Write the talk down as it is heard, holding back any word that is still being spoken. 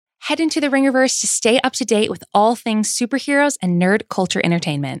head into the Ringerverse to stay up to date with all things superheroes and nerd culture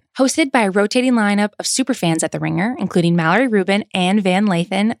entertainment. Hosted by a rotating lineup of superfans at The Ringer, including Mallory Rubin and Van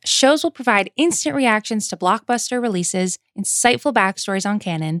Lathan, shows will provide instant reactions to blockbuster releases, insightful backstories on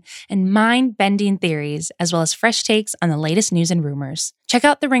canon, and mind-bending theories, as well as fresh takes on the latest news and rumors. Check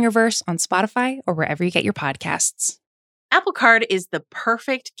out The Ringerverse on Spotify or wherever you get your podcasts. Apple Card is the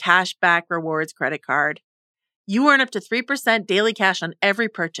perfect cashback rewards credit card. You earn up to 3% daily cash on every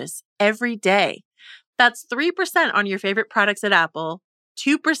purchase, every day. That's 3% on your favorite products at Apple,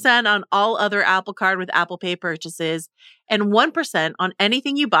 2% on all other Apple Card with Apple Pay purchases, and 1% on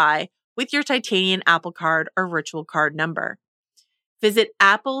anything you buy with your titanium Apple Card or virtual card number. Visit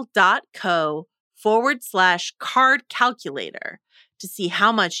apple.co/card calculator to see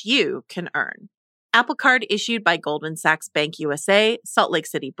how much you can earn. Apple Card issued by Goldman Sachs Bank USA, Salt Lake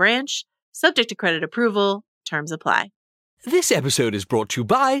City branch, subject to credit approval. Terms apply. This episode is brought to you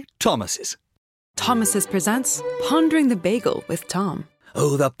by Thomas's. Thomas's presents Pondering the Bagel with Tom.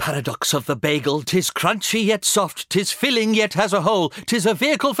 Oh, the paradox of the bagel. 'Tis crunchy yet soft, 'tis filling yet has a hole. 'Tis a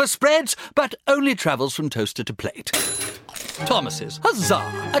vehicle for spreads, but only travels from toaster to plate. Thomas's,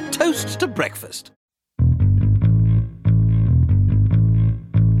 huzzah! A toast to breakfast.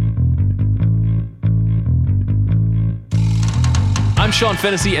 I'm Sean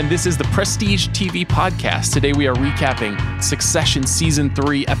Fennessy, and this is the Prestige TV Podcast. Today we are recapping Succession Season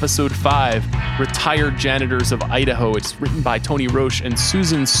 3, Episode 5, Retired Janitors of Idaho. It's written by Tony Roche and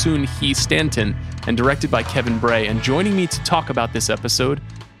Susan Soon-Hee Stanton and directed by Kevin Bray. And joining me to talk about this episode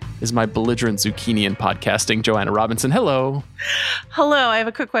is my belligerent zucchini in podcasting, Joanna Robinson. Hello. Hello, I have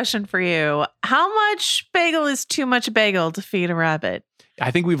a quick question for you. How much bagel is too much bagel to feed a rabbit?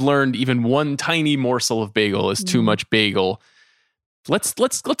 I think we've learned even one tiny morsel of bagel is too much bagel. Let's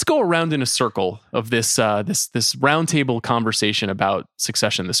go around in a circle of this roundtable conversation about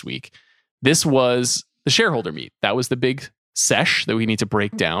Succession this week. This was the shareholder meet. That was the big sesh that we need to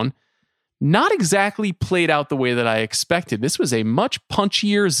break down. Not exactly played out the way that I expected. This was a much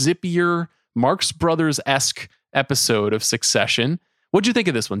punchier, zippier, Marx Brothers-esque episode of Succession. What'd you think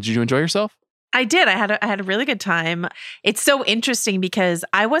of this one? Did you enjoy yourself? I did. I had a really good time. It's so interesting because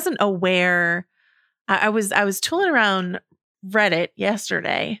I wasn't aware. I was tooling around Reddit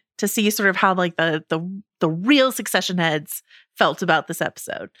yesterday to see sort of how like the real Succession heads felt about this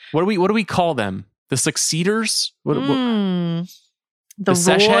episode. What do we call them? The succeeders? The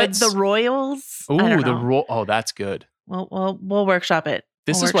sesh heads? The royals? Ooh, oh, that's good. We'll workshop it.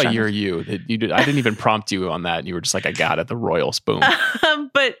 This is why you're you. I didn't even prompt you on that. And you were just like, I got it. The royals, boom.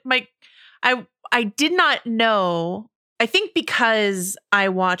 But I did not know. I think because I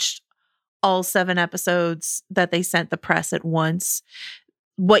watched all 7 episodes that they sent the press at once,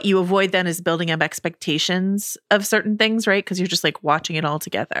 what you avoid then is building up expectations of certain things, right? Because you're just like watching it all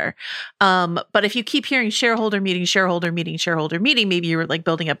together. But if you keep hearing shareholder meeting, maybe you're like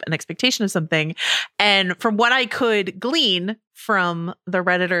building up an expectation of something. And from what I could glean from the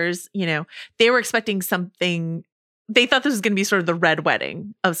Redditors, they were expecting something. They thought this was going to be sort of the red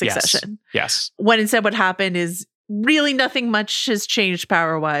wedding of Succession. Yes. When instead what happened is really nothing much has changed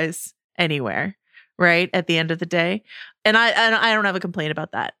power-wise anywhere, right? At the end of the day. And I don't have a complaint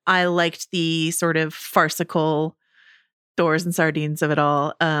about that. I liked the sort of farcical doors and sardines of it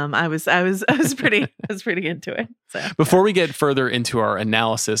all. I was pretty into it. So, before we get further into our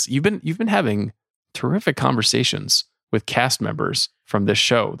analysis, you've been having terrific conversations with cast members from this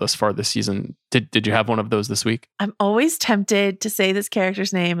show thus far this season. Did you have one of those this week? I'm always tempted to say this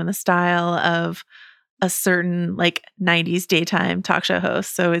character's name in the style of a certain like 90s daytime talk show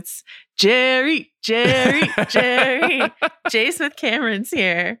host. So it's Jerry. J. Smith Cameron's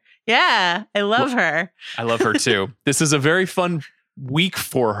here. Yeah, I love her. I love her too. This is a very fun week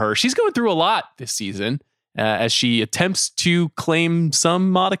for her. She's going through a lot this season as she attempts to claim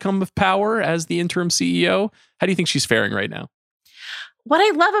some modicum of power as the interim CEO. How do you think she's faring right now? What I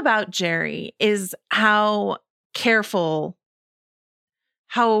love about Jerry is how careful,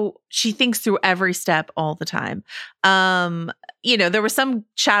 how she thinks through every step all the time. There was some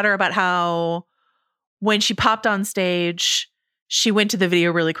chatter about how when she popped on stage, she went to the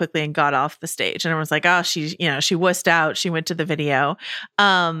video really quickly and got off the stage. And everyone's like, oh, she wussed out. She went to the video.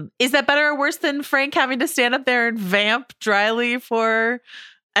 Is that better or worse than Frank having to stand up there and vamp dryly for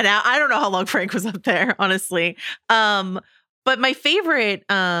an hour? I don't know how long Frank was up there, honestly. But my favorite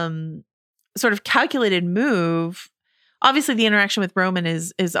sort of calculated move, obviously the interaction with Roman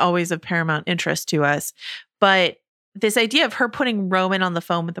is always of paramount interest to us. But this idea of her putting Roman on the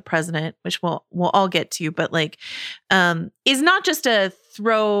phone with the president, which we'll all get to, but like, is not just a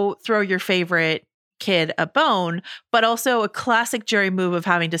throw your favorite kid a bone, but also a classic Jerry move of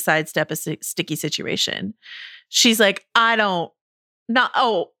having to sidestep a sticky situation. She's like,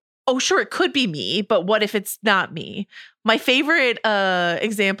 sure, it could be me, but what if it's not me? My favorite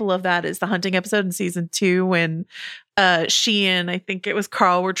example of that is the hunting episode in season 2 when she and I think it was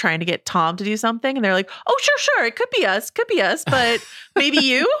Carl were trying to get Tom to do something, and they're like, "Oh, sure, it could be us, but maybe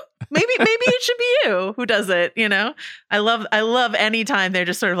you, maybe it should be you who does it." You know, I love any time they're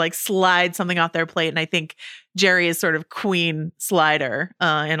just sort of like slide something off their plate, and I think Jerry is sort of queen slider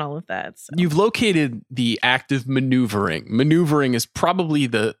in all of that. So. You've located the act of maneuvering. Maneuvering is probably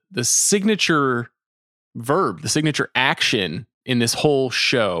the signature verb, the signature action in this whole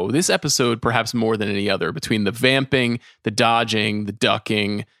show, this episode perhaps more than any other, between the vamping, the dodging, the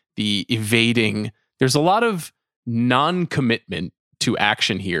ducking, the evading. There's a lot of non-commitment to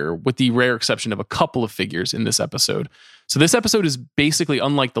action here, with the rare exception of a couple of figures in this episode. So this episode is basically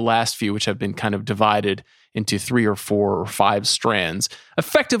unlike the last few, which have been kind of divided into 3 or 4 or 5 strands,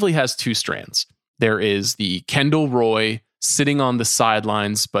 effectively has 2 strands. There is the Kendall Roy sitting on the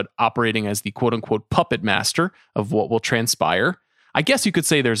sidelines, but operating as the quote-unquote puppet master of what will transpire. I guess you could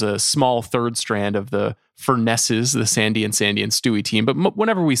say there's a small third strand of the Furnesses, the Sandy and Stewie team, but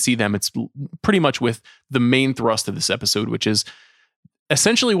whenever we see them, it's pretty much with the main thrust of this episode, which is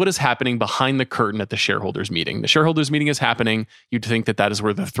essentially what is happening behind the curtain at the shareholders meeting. The shareholders meeting is happening. You'd think that is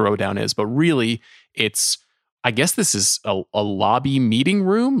where the throwdown is, but really it's, I guess this is a lobby meeting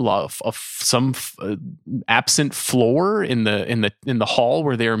room of some absent floor in the hall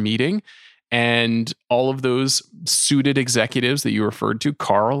where they're meeting, and all of those suited executives that you referred to,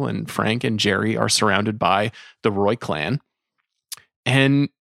 Carl and Frank and Jerry, are surrounded by the Roy clan. And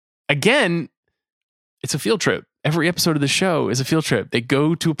again, it's a field trip. Every episode of the show is a field trip. They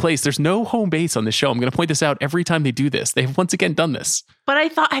go to a place. There's no home base on this show. I'm going to point this out every time they do this. They've once again done this. But I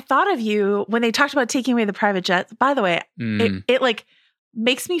thought of you when they talked about taking away the private jets. By the way, it like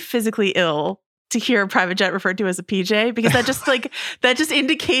makes me physically ill to hear a private jet referred to as a PJ, because that just like that just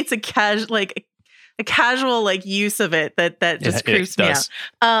indicates a casual like use of it that just creeps me out.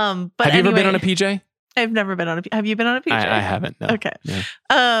 But have you ever been on a PJ? I've never been on a. Have you been on a PJ? I haven't. No. Okay.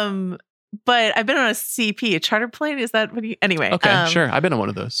 Yeah. But I've been on a CP, a charter plane. Is that what you? Anyway. Okay, sure. I've been on one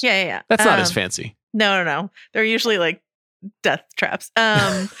of those. Yeah. That's not as fancy. No. They're usually like death traps.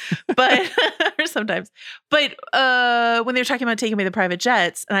 But or sometimes. But when they were talking about taking away the private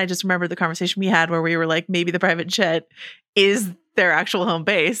jets, and I just remember the conversation we had where we were like, maybe the private jet is their actual home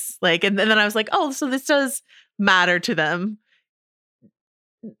base. Like, and then I was like, oh, so this does matter to them.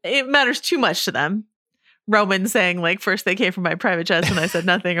 It matters too much to them. Roman saying like, first they came from my private jets and I said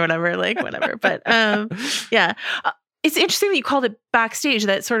nothing or whatever, like whatever. But yeah, it's interesting that you called it backstage.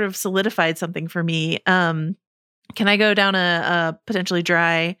 That sort of solidified something for me. Can I go down a potentially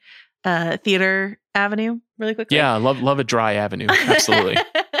dry theater avenue really quickly? Yeah, love a dry avenue. Absolutely.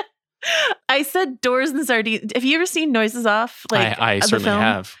 I said Doors and Sardines. Have you ever seen Noises Off? Like I certainly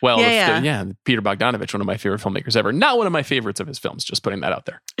have. Well, yeah. Peter Bogdanovich, one of my favorite filmmakers ever. Not one of my favorites of his films, just putting that out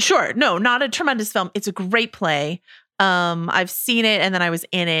there. Sure. No, not a tremendous film. It's a great play. I've seen it, and then I was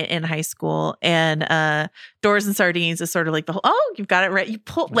in it in high school. And Doors and Sardines is sort of like the whole, oh, you've got it right. You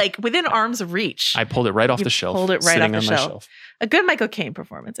pulled like within arm's reach. I pulled it right off the shelf. Pulled it right off the shelf. A good Michael Caine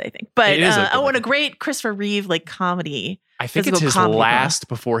performance, I think. But and a great Christopher Reeve like comedy. I think it's his last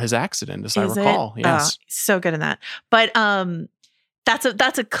before his accident, as I recall. Yes, so good in that. But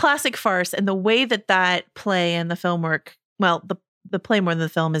that's a classic farce, and the way that play and the film work. Well, the play more than the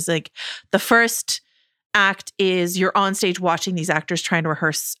film is like the first act is you're on stage watching these actors trying to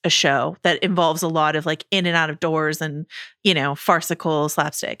rehearse a show that involves a lot of like in and out of doors and farcical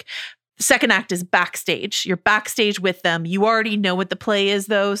slapstick. The second act is backstage. You're backstage with them. You already know what the play is,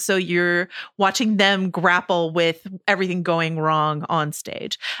 though, so you're watching them grapple with everything going wrong on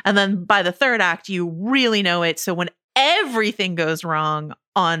stage. And then by the third act, you really know it. So when everything goes wrong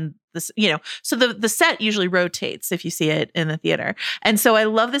on this, so the set usually rotates if you see it in the theater. And so I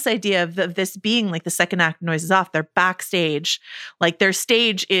love this idea of this being like the second act Noises Off. They're backstage. Like their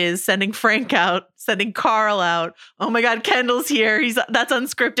stage is sending Frank out, sending Carl out. Oh my God, Kendall's here. That's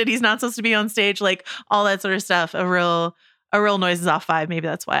unscripted. He's not supposed to be on stage. Like all that sort of stuff. A real Noises Off vibe. Maybe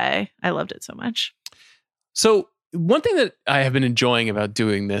that's why I loved it so much. So one thing that I have been enjoying about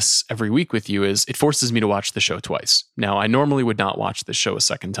doing this every week with you is it forces me to watch the show twice. Now, I normally would not watch the show a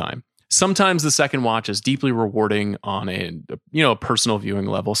second time. Sometimes the second watch is deeply rewarding on a personal viewing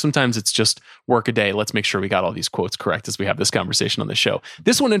level. Sometimes it's just work a day. Let's make sure we got all these quotes correct as we have this conversation on the show.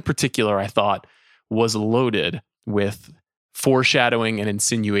 This one in particular, I thought, was loaded with foreshadowing and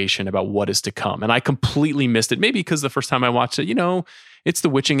insinuation about what is to come. And I completely missed it. Maybe because the first time I watched it, it's the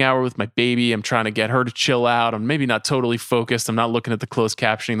witching hour with my baby. I'm trying to get her to chill out. I'm maybe not totally focused. I'm not looking at the closed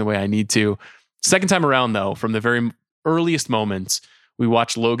captioning the way I need to. Second time around, though, from the very earliest moments, we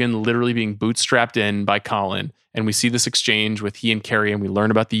watch Logan literally being bootstrapped in by Colin, and we see this exchange with he and Carrie, and we learn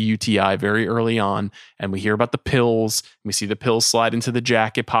about the UTI very early on, and we hear about the pills, and we see the pills slide into the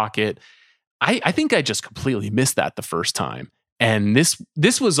jacket pocket. I think I just completely missed that the first time. And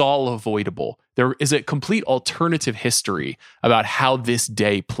this was all avoidable. There is a complete alternative history about how this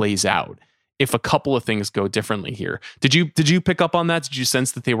day plays out if a couple of things go differently here. Did you pick up on that? Did you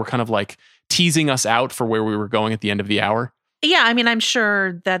sense that they were kind of like teasing us out for where we were going at the end of the hour? Yeah, I mean, I'm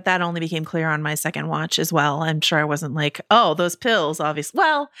sure that only became clear on my second watch as well. I'm sure I wasn't like, oh, those pills, obviously.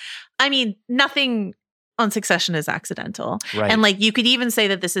 Well, I mean, nothing on Succession is accidental. Right. And like, you could even say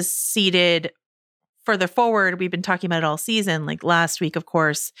that this is seeded further forward. We've been talking about it all season. Like last week, of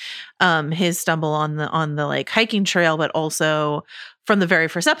course, his stumble on the like hiking trail, but also from the very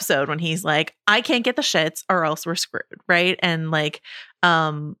first episode when he's like, I can't get the shits or else we're screwed. Right. And like,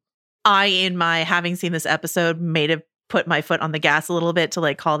 I, in my having seen this episode, made have put my foot on the gas a little bit to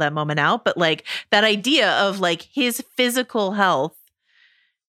like call that moment out. But like that idea of like his physical health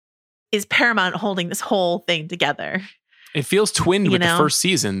is paramount holding this whole thing together. It feels twinned with the first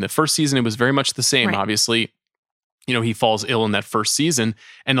season. The first season, it was very much the same. Right. Obviously, he falls ill in that first season.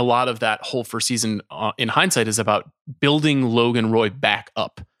 And a lot of that whole first season, in hindsight, is about building Logan Roy back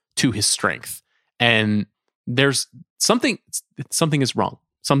up to his strength. And there's something is wrong.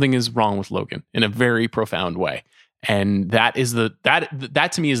 Something is wrong with Logan in a very profound way. And that is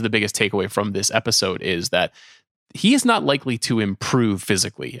that to me is the biggest takeaway from this episode, is that he is not likely to improve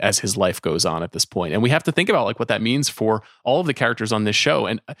physically as his life goes on at this point. And we have to think about like what that means for all of the characters on this show.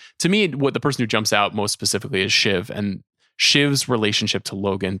 And to me, what the person who jumps out most specifically is Shiv. And Shiv's relationship to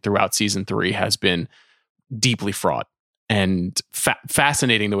Logan throughout season 3 has been deeply fraught and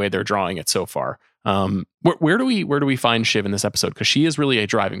fascinating the way they're drawing it so far. Where do we find Shiv in this episode? Because she is really a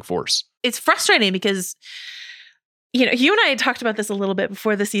driving force. It's frustrating because, you and I had talked about this a little bit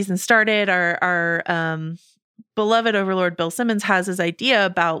before the season started. Our beloved overlord Bill Simmons has his idea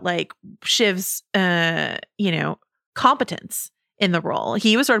about like Shiv's, competence in the role.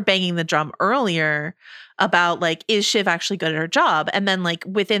 He was sort of banging the drum earlier about like, is Shiv actually good at her job? And then like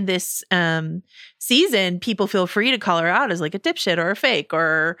within this season, people feel free to call her out as like a dipshit or a fake,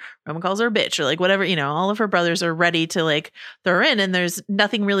 or Roman calls her a bitch, or like whatever, all of her brothers are ready to like throw her in. And there's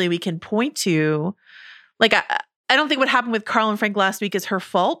nothing really we can point to. Like, I don't think what happened with Carl and Frank last week is her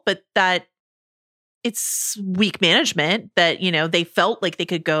fault, but that it's weak management that, they felt like they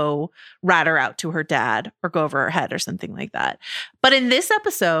could go rat her out to her dad or go over her head or something like that. But in this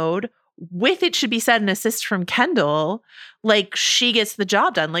episode, with it should be said, an assist from Kendall, like she gets the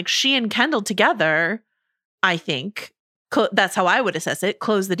job done. Like she and Kendall together, I think, that's how I would assess it,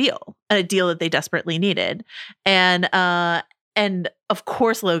 close the deal, a deal that they desperately needed. And of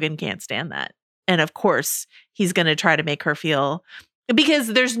course, Logan can't stand that. And of course, he's going to try to make her feel, because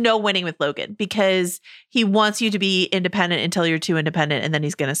there's no winning with Logan, because he wants you to be independent until you're too independent, and then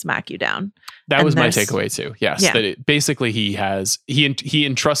he's going to smack you down. That was my takeaway too. Yes, yeah. That basically he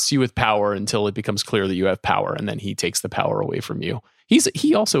entrusts you with power until it becomes clear that you have power, and then he takes the power away from you.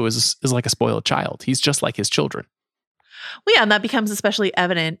 He also is like a spoiled child. He's just like his children. Well, yeah, and that becomes especially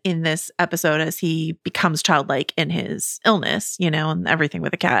evident in this episode as he becomes childlike in his illness, and everything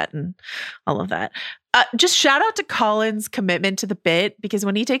with the cat and all of that. Just shout out to Colin's commitment to the bit, because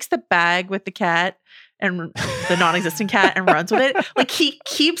when he takes the bag with the cat and the non-existent cat and runs with it, like he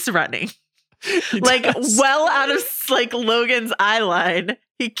keeps running. Like well out of like Logan's eye line,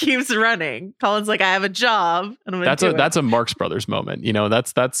 he keeps running. Colin's like, I have a job, and I'm that's a Marx Brothers moment.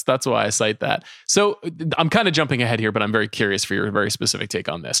 That's why I cite that. So I'm kind of jumping ahead here, but I'm very curious for your very specific take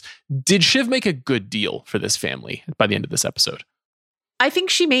on this. Did Shiv make a good deal for this family by the end of this episode? I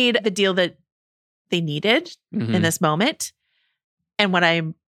think she made the deal that they needed in this moment. And what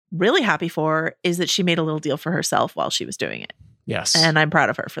I'm really happy for is that she made a little deal for herself while she was doing it. Yes. And I'm proud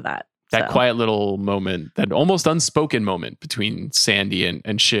of her for that. That quiet little moment, that almost unspoken moment between Sandy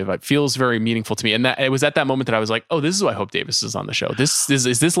and Shiv, it feels very meaningful to me. And that it was at that moment that I was like, oh, this is why Hope Davis is on the show. Is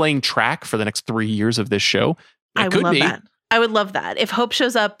this laying track for the next 3 years of this show? I would love that. I would love that. If Hope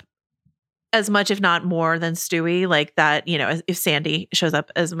shows up as much, if not more than Stewie, like that, if Sandy shows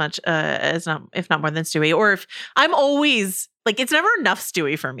up as much if not more than Stewie, or if I'm always like, it's never enough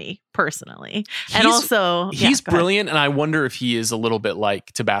Stewie for me personally. And he's brilliant. And I wonder if he is a little bit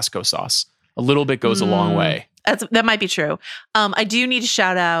like Tabasco sauce. A little bit goes a long way. That might be true. I do need to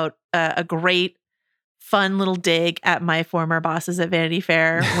shout out a great fun little dig at my former bosses at Vanity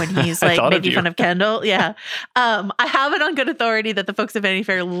Fair when he's like thought of making you. fun of Kendall. Yeah. I have it on good authority that the folks at Vanity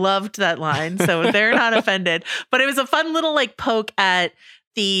Fair loved that line, so they're not offended. But it was a fun little like poke at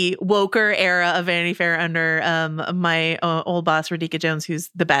the woker era of Vanity Fair under my old boss Radhika Jones, who's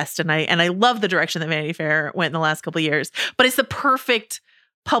the best, and I love the direction that Vanity Fair went in the last couple of years. But it's the perfect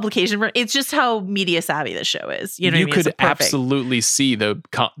publication. It's just how media savvy this show is. You know, you what I mean? could absolutely see the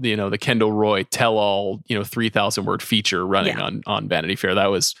Kendall Roy tell-all 3,000 word feature running on Vanity Fair.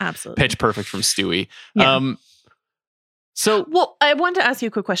 That was absolutely pitch perfect from Stewie. Yeah. So, well, I wanted to ask you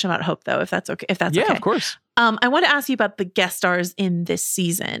a quick question about Hope, though, if that's okay. yeah, okay. Of course. I want to ask you about the guest stars in this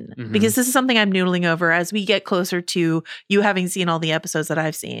season, because this is something I'm noodling over as we get closer to you having seen all the episodes that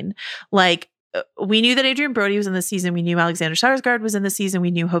I've seen. Like, we knew that Adrian Brody was in the season. We knew Alexander Skarsgård was in the season.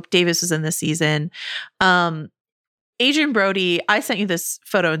 We knew Hope Davis was in the season. Adrian Brody, I sent you this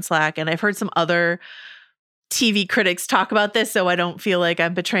photo in Slack, and I've heard some other TV critics talk about this, so I don't feel like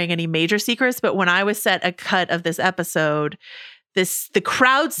I'm betraying any major secrets. But when I was set a cut of this episode, the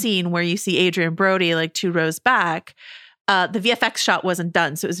crowd scene where you see Adrian Brody like 2 rows back, the VFX shot wasn't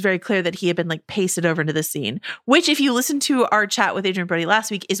done. So it was very clear that he had been like pasted over into the scene, which if you listen to our chat with Adrian Brody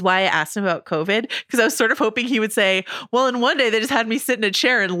last week is why I asked him about COVID, because I was sort of hoping he would say, well, in one day they just had me sit in a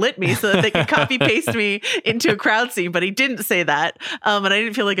chair and lit me so that they could copy paste me into a crowd scene. But he didn't say that. And I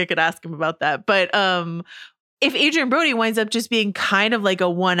didn't feel like I could ask him about that. But if Adrian Brody winds up just being kind of like a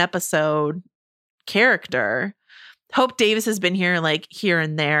 1 episode character, Hope Davis has been here like here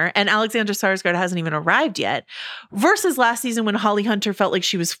and there, and Alexander Skarsgård hasn't even arrived yet, versus last season when Holly Hunter felt like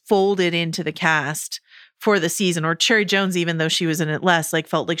she was folded into the cast for the season, or Cherry Jones, even though she was in it less, like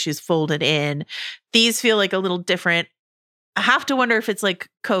felt like she's folded in. These feel like a little different. I have to wonder if it's like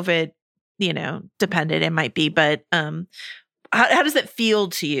COVID, dependent. It might be, but how does it feel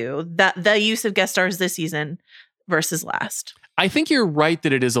to you, that the use of guest stars this season versus last? I think you're right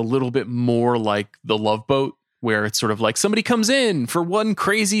that it is a little bit more like The Love Boat, where it's sort of like somebody comes in for one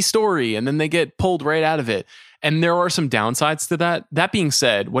crazy story and then they get pulled right out of it. And there are some downsides to that. That being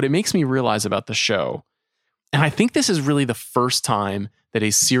said, what it makes me realize about the show, and I think this is really the first time that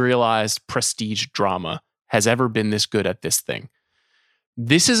a serialized prestige drama has ever been this good at this thing.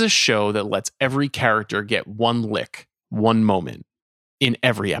 This is a show that lets every character get one lick, one moment in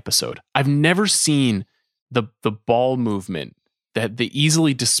every episode. I've never seen the ball movement, that the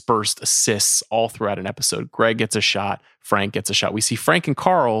easily dispersed assists all throughout an episode. Greg gets a shot. Frank gets a shot. We see Frank and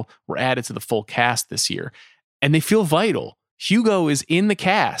Carl were added to the full cast this year, and they feel vital. Hugo is in the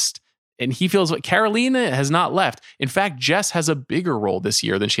cast, and he feels like Carolina has not left. In fact, Jess has a bigger role this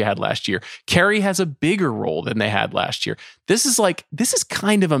year than she had last year. Carrie has a bigger role than they had last year. This is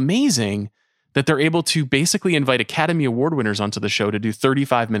kind of amazing that they're able to basically invite Academy Award winners onto the show to do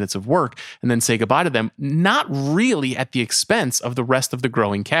 35 minutes of work and then say goodbye to them, not really at the expense of the rest of the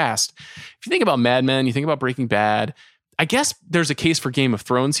growing cast. If you think about Mad Men, you think about Breaking Bad, I guess there's a case for Game of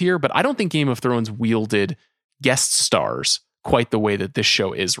Thrones here, but I don't think Game of Thrones wielded guest stars quite the way that this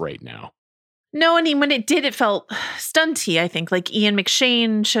show is right now. No, and when it did, it felt stunty, I think. Like Ian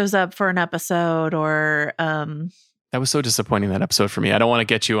McShane shows up for an episode, or that was so disappointing, that episode for me. I don't want to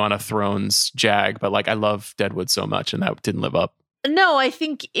get you on a Thrones jag, but like I love Deadwood so much, and that didn't live up. No, I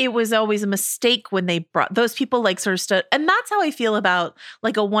think it was always a mistake when they brought those people like sort of stood. And that's how I feel about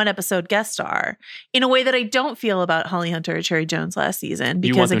like a 1 episode guest star, in a way that I don't feel about Holly Hunter or Cherry Jones last season.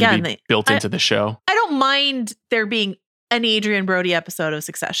 Because you want them again, to be built into the show. I don't mind there being an Adrian Brody episode of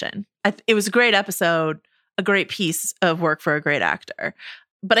Succession. It was a great episode, a great piece of work for a great actor.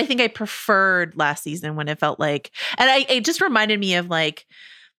 But I think I preferred last season when it felt like, and it just reminded me of like,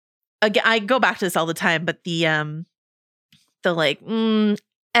 again, I go back to this all the time, but the like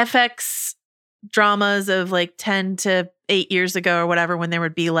FX dramas of like 10 to 8 years ago or whatever, when there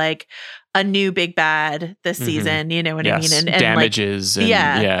would be like a new big bad this season, you know what I mean? And Damages, like,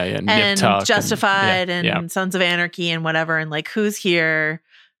 and Nip and Tuck Justified and Sons of Anarchy and whatever, and like who's here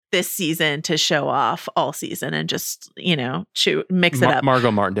this season to show off all season and just, mix it up.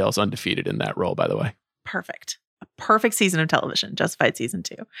 Margot Martindale's undefeated in that role, by the way. Perfect. A perfect season of television, Justified season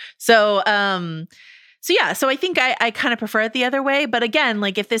 2. So I think I kind of prefer it the other way. But again,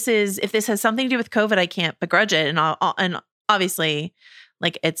 like if this has something to do with COVID, I can't begrudge it. And obviously,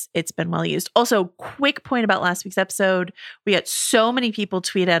 like it's been well used. Also, quick point about last week's episode. We had so many people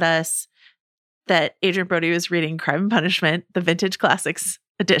tweet at us that Adrian Brody was reading Crime and Punishment, the Vintage Classics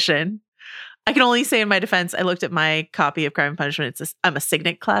edition. I can only say in my defense, I looked at my copy of Crime and Punishment. I'm a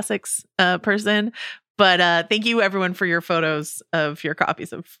Signet Classics person. But thank you everyone for your photos of your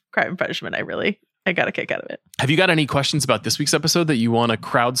copies of Crime and Punishment. I really I got a kick out of it. Have you got any questions about this week's episode that you want to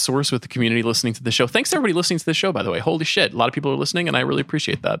crowdsource with the community listening to the show? Thanks to everybody listening to the show, by the way. Holy shit. A lot of people are listening, and I really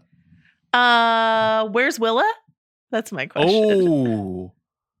appreciate that. Where's Willa? That's my question. Oh,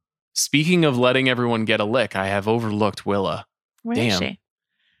 speaking of letting everyone get a lick, I have overlooked Willa. Where is she?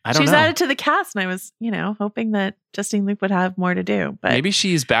 I don't know. She was added to the cast, and I was, hoping that Justine Luke would have more to do. But maybe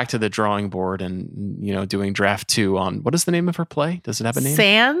she's back to the drawing board and, doing draft 2 on, what is the name of her play? Does it have a name?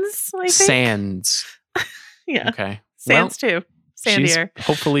 Sands, I think. Sands. Yeah. Okay. Sands too. Sandier.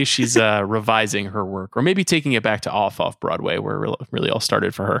 Hopefully she's revising her work, or maybe taking it back to off Broadway, where it really all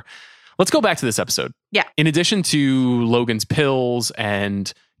started for her. Let's go back to this episode. Yeah. In addition to Logan's pills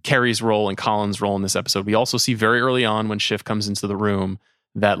and Carrie's role and Colin's role in this episode, we also see very early on when Schiff comes into the room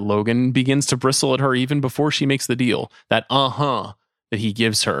that Logan begins to bristle at her even before she makes the deal. That that he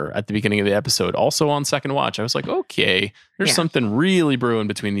gives her at the beginning of the episode. Also on second watch, I was like, okay, there's something really brewing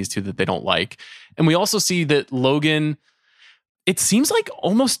between these two that they don't like. And we also see that Logan, it seems like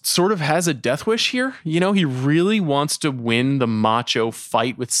almost sort of has a death wish here. He really wants to win the macho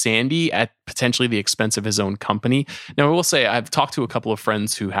fight with Sandy at potentially the expense of his own company. Now, I will say I've talked to a couple of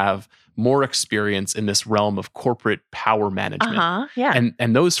friends who have more experience in this realm of corporate power management. Yeah.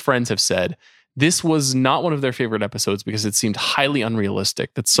 And those friends have said this was not one of their favorite episodes because it seemed highly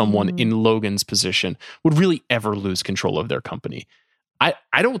unrealistic that someone in Logan's position would really ever lose control of their company.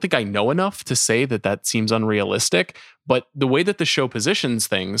 I don't think I know enough to say that seems unrealistic, but the way that the show positions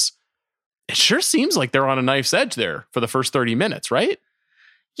things, it sure seems like they're on a knife's edge there for the first 30 minutes, right?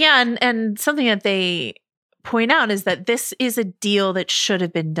 Yeah, and something that they point out is that this is a deal that should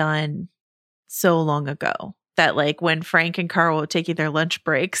have been done so long ago. That like when Frank and Carl were taking their lunch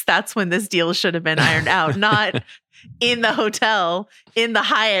breaks, that's when this deal should have been ironed out, not in the hotel, in the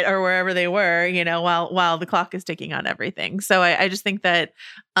Hyatt or wherever they were, while the clock is ticking on everything. So I just think that,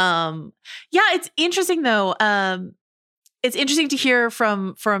 it's interesting though. It's interesting to hear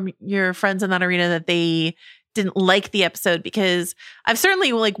from your friends in that arena that they didn't like the episode, because I've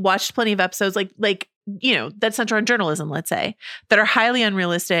certainly watched plenty of episodes that center on journalism, let's say, that are highly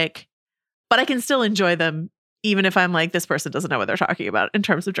unrealistic, but I can still enjoy them even if I'm like, this person doesn't know what they're talking about in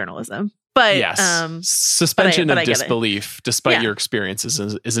terms of journalism. But yes, suspension of disbelief, despite your experiences,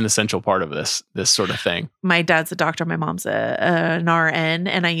 is an essential part of this sort of thing. My dad's a doctor. My mom's an RN.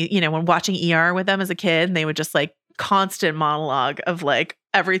 And I, when watching ER with them as a kid, they would just constant monologue of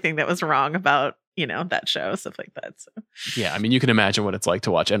everything that was wrong about, that show, stuff like that. So yeah, I mean, you can imagine what it's like to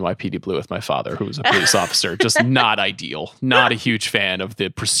watch NYPD Blue with my father, who was a police officer. Just not ideal. Not a huge fan of the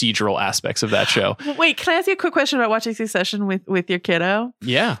procedural aspects of that show. Wait, can I ask you a quick question about watching Succession with your kiddo?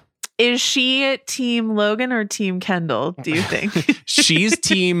 Yeah. Is she team Logan or team Kendall, do you think? She's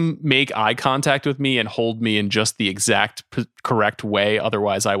team make eye contact with me and hold me in just the exact correct way.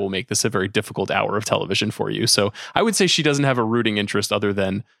 Otherwise, I will make this a very difficult hour of television for you. So I would say she doesn't have a rooting interest other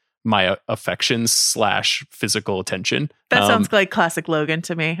than my affections / physical attention. That sounds like classic Logan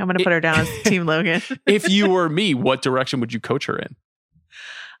to me. I'm going to put her down as team Logan. If you were me, what direction would you coach her in?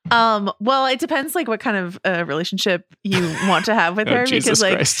 Well, it depends what kind of relationship you want to have with her. Jesus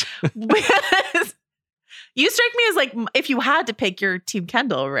because you strike me as if you had to pick your team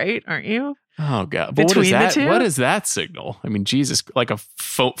Kendall, right? Aren't you? Oh God! But between what is the two? What does that signal? I mean, Jesus, a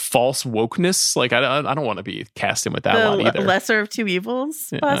false wokeness. I don't want to be cast in with that lot either. Lesser of two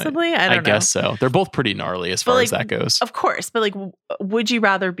evils, possibly. I don't know. Guess so. They're both pretty gnarly as far as that goes. Of course, but would you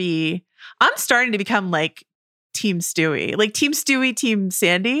rather be? I'm starting to become Team Stewie, Team Stewie, Team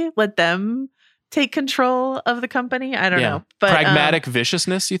Sandy. Let them take control of the company. I don't know, but pragmatic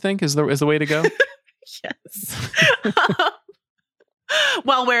viciousness. You think is the way to go? Yes.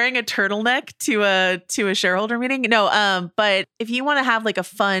 While wearing a turtleneck to a shareholder meeting. No, but if you want to have a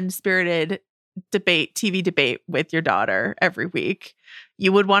fun, spirited TV debate with your daughter every week,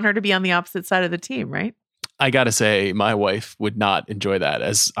 you would want her to be on the opposite side of the team, right? I gotta say, my wife would not enjoy that,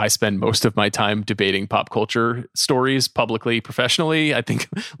 as I spend most of my time debating pop culture stories publicly, professionally. I think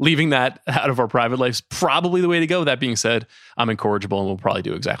leaving that out of our private life is probably the way to go. That being said, I'm incorrigible and we'll probably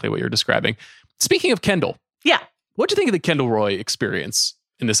do exactly what you're describing. Speaking of Kendall. Yeah. What'd you think of the Kendall Roy experience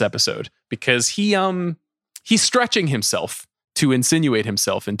in this episode? Because he's stretching himself to insinuate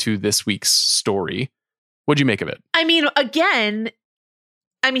himself into this week's story. What'd you make of it? I mean, again,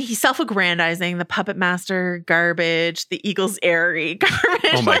 he's self-aggrandizing, the puppet master garbage, the Eagles airy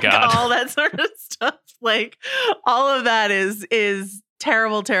garbage. Oh my God. All that sort of stuff. All of that is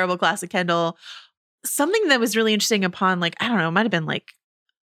terrible, terrible classic Kendall. Something that was really interesting upon, I don't know, it might have been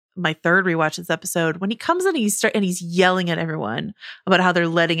my third rewatch this episode, when he comes in and he's yelling at everyone about how they're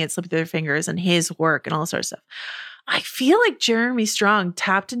letting it slip through their fingers and his work and all this sort of stuff. I feel like Jeremy Strong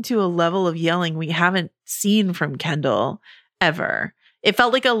tapped into a level of yelling we haven't seen from Kendall ever. It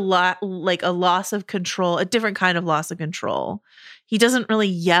felt like a loss of control, a different kind of loss of control. He doesn't really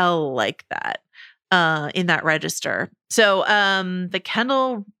yell like that in that register. So the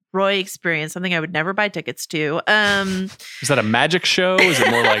Kendall Roy experience, something I would never buy tickets to. Is that a magic show? Is it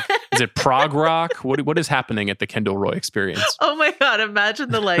more like, is it prog rock? What is happening at the Kendall Roy experience? Oh my God,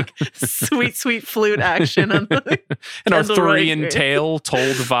 imagine the like sweet, sweet flute action on the An Kendall Roy Arthurian experience. tale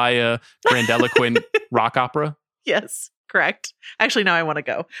told via grandiloquent rock opera? Yes, correct. Actually, now I want to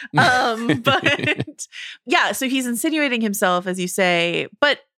go. But yeah, so he's insinuating himself, as you say,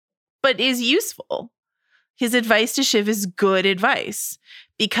 but is useful. His advice to Shiv is good advice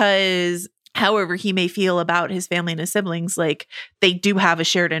because however he may feel about his family and his siblings, like they do have a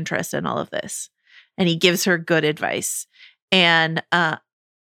shared interest in all of this. And he gives her good advice. And I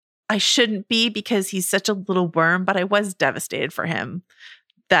shouldn't be because he's such a little worm, but I was devastated for him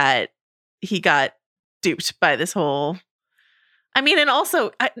that he got duped by this whole. I mean, and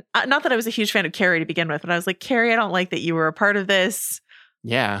also, not that I was a huge fan of Carrie to begin with, but I was like, Carrie, I don't like that you were a part of this.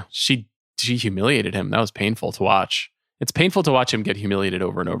 Yeah, she humiliated him. That was painful to watch. It's painful to watch him get humiliated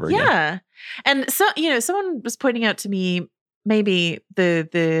over and over again. Yeah. And so, someone was pointing out to me, maybe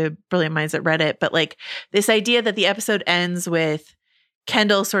the brilliant minds at Reddit, but like this idea that the episode ends with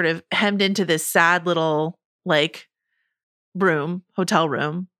Kendall sort of hemmed into this sad little like hotel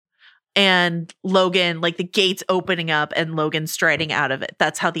room, and Logan, like the gates opening up and Logan striding out of it.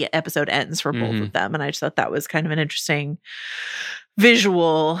 That's how the episode ends for both of them. And I just thought that was kind of an interesting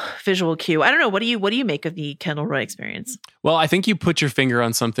visual cue. I don't know. What do you make of the Kendall Roy experience? Well, I think you put your finger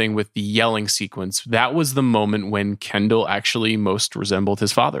on something with the yelling sequence. That was the moment when Kendall actually most resembled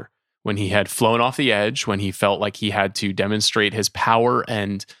his father, when he had flown off the edge, when he felt like he had to demonstrate his power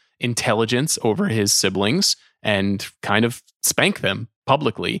and intelligence over his siblings and kind of spank them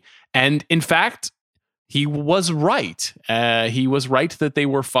publicly. And in fact, he was right. He was right that they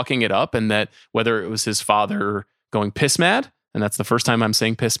were fucking it up, and that whether it was his father going piss mad, and that's the first time I'm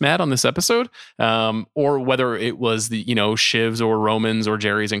saying piss mad on this episode, or whether it was the, Shiv's or Roman's or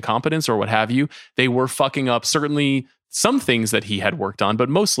Jerry's incompetence or what have you, they were fucking up certainly some things that he had worked on, but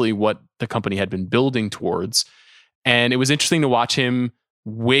mostly what the company had been building towards. And it was interesting to watch him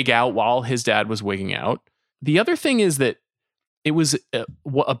wig out while his dad was wigging out. The other thing is that it was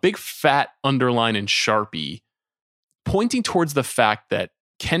a big fat underline in Sharpie pointing towards the fact that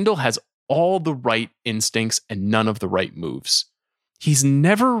Kendall has all the right instincts and none of the right moves. He's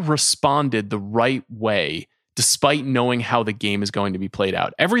never responded the right way, despite knowing how the game is going to be played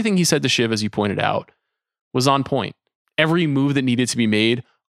out. Everything he said to Shiv, as you pointed out, was on point. Every move that needed to be made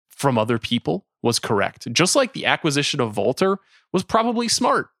from other people was correct. Just like the acquisition of Volter was probably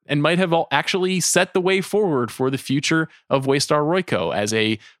smart and might have actually set the way forward for the future of Waystar Royco as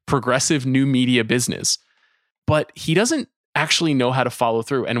a progressive new media business. But he doesn't actually know how to follow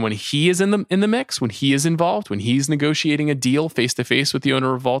through. And when he is in the mix, when he is involved, when he's negotiating a deal face to face with the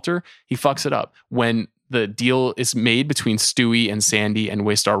owner of Volter, he fucks it up. When the deal is made between Stewie and Sandy and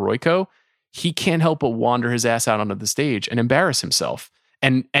Waystar Royco, he can't help but wander his ass out onto the stage and embarrass himself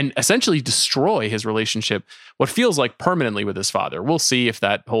and essentially destroy his relationship, what feels like permanently, with his father. We'll see if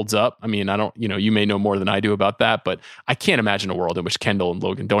that holds up. I mean, I don't, you may know more than I do about that, but I can't imagine a world in which Kendall and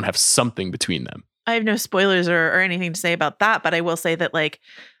Logan don't have something between them. I have no spoilers or anything to say about that, but I will say that, like,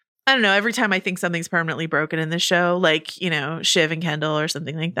 I don't know, every time I think something's permanently broken in this show, like, Shiv and Kendall or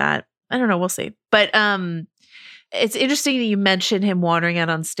something like that, I don't know, we'll see. But it's interesting that you mentioned him wandering out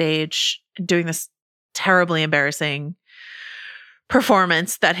on stage, doing this terribly embarrassing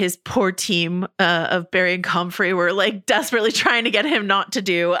performance that his poor team of Barry and Comfrey were like desperately trying to get him not to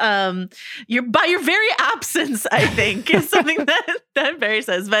do. By your very absence, I think, is something that Barry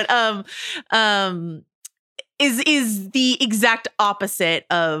says, but is the exact opposite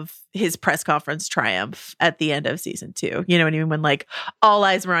of his press conference triumph at the end of season 2. You know what I mean? When like all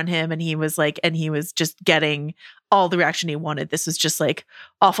eyes were on him and he was just getting all the reaction he wanted. This was just like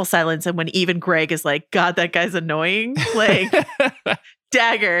awful silence. And when even Greg is like, God, that guy's annoying. Like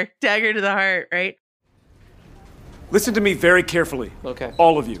dagger to the heart, right? Listen to me very carefully. Okay.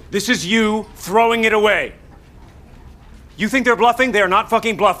 All of you. This is you throwing it away. You think they're bluffing? They are not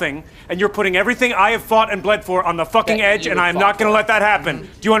fucking bluffing. And you're putting everything I have fought and bled for on the fucking edge, and I am not going to let that happen.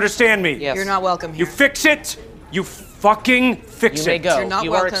 Do you understand me? Yes. You're not welcome here. You fix it. You fucking fix You may it. go. You're not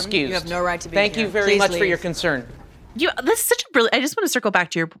You welcome. are excused. You have no right to be Thank here. you very Please much for leave. your concern. This is such a brilliant. I just want to circle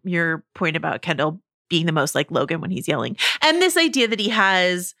back to your point about Kendall being the most like Logan when he's yelling, and this idea that he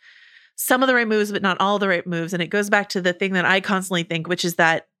has some of the right moves, but not all the right moves. And it goes back to the thing that I constantly think, which is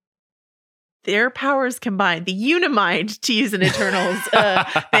that their powers combined, the unimind, to use an Eternals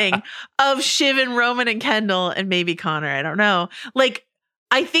thing, of Shiv and Roman and Kendall and maybe Connor, I don't know. Like,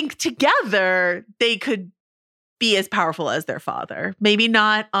 I think together they could be as powerful as their father. Maybe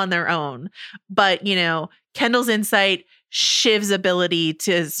not on their own, but, you know, Kendall's insight, Shiv's ability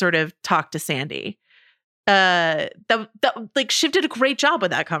to sort of talk to Sandy. Like Shiv did a great job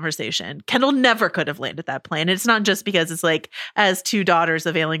with that conversation. Kendall never could have landed that plane. And it's not just because it's like as two daughters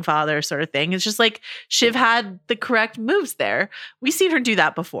of ailing father sort of thing. It's just like Shiv had the correct moves there. We've seen her do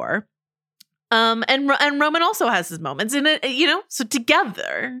that before. And Roman also has his moments in it, you know. So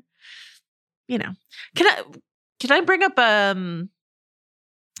together, you know, can I bring up an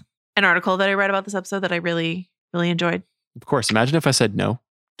article that I read about this episode that I really enjoyed? Of course. Imagine if I said no.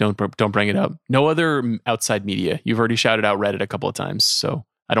 Don't bring it up. No other outside media. You've already shouted out Reddit a couple of times, so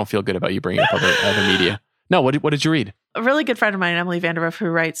I don't feel good about you bringing up other media. No, what did you read? A really good friend of mine, Emily Vanderwerf, who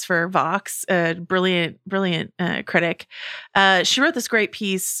writes for Vox, a brilliant critic. She wrote this great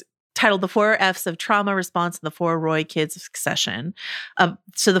piece titled "The 4 F's of Trauma Response and the 4 Roy Kids of Succession."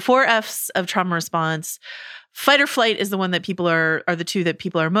 So the 4 F's of trauma response. Fight or flight is the one that people are the two that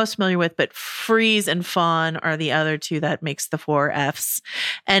people are most familiar with, but freeze and fawn are the other two that makes the 4 F's.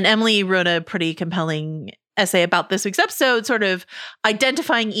 And Emily wrote a pretty compelling essay about this week's episode, sort of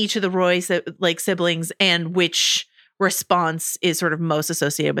identifying each of the Roy siblings and which response is sort of most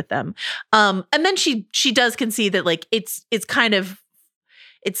associated with them. And then she does concede that like it's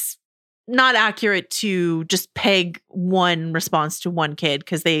not accurate to just peg one response to one kid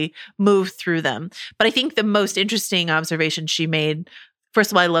because they move through them. But I think the most interesting observation she made,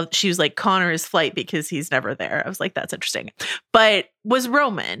 first of all, she was like, Connor is flight because he's never there. I was like, that's interesting. But was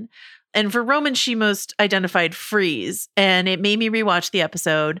Roman. And for Roman, she most identified freeze. And it made me rewatch the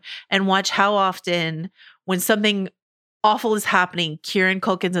episode and watch how often when something awful is happening, Kieran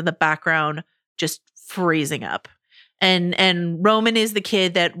Culkin's in the background just freezing up. And Roman is the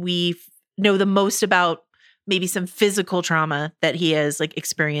kid that we know the most about, maybe some physical trauma that he has like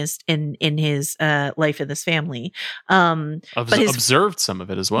experienced in his life in this family. Observed some of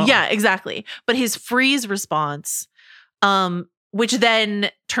it as well. Yeah, exactly. But his freeze response, which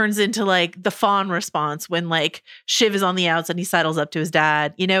then turns into like the fawn response when like Shiv is on the outs and he sidles up to his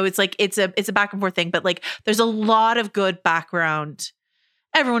dad. You know, it's like it's a back and forth thing, but like there's a lot of good background.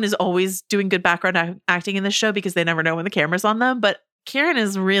 Everyone is always doing good background acting in this show because they never know when the camera's on them. But Kieran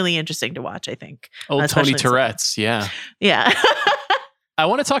is really interesting to watch, I think. Old Tony Tourette's, yeah. Yeah. I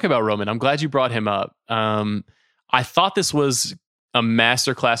want to talk about Roman. I'm glad you brought him up. I thought this was a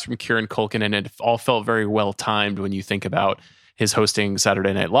masterclass from Kieran Culkin, and it all felt very well timed when you think about his hosting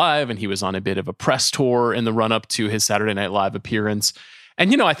Saturday Night Live, and he was on a bit of a press tour in the run-up to his Saturday Night Live appearance. And,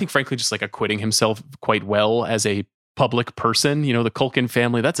 you know, I think frankly just like acquitting himself quite well as a public person. You know, the Culkin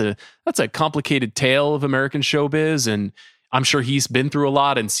family, that's a complicated tale of American showbiz, and I'm sure he's been through a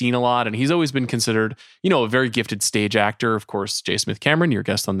lot and seen a lot, and he's always been considered, you know, a very gifted stage actor. Of course, J. Smith Cameron, your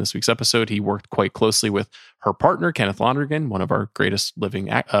guest on this week's episode, he worked quite closely with her partner, Kenneth Lonergan, one of our greatest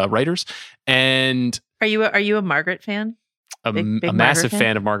living writers. And are you a Margaret fan? A massive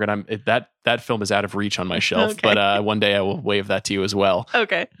fan of Margaret. That film is out of reach on my shelf, okay. But one day I will wave that to you as well.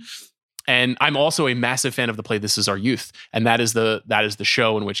 Okay. And I'm also a massive fan of the play This Is Our Youth, and that is the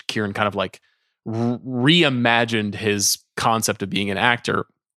show in which Kieran kind of like reimagined his concept of being an actor.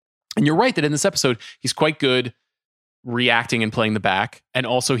 And you're right that in this episode, he's quite good reacting and playing the back. And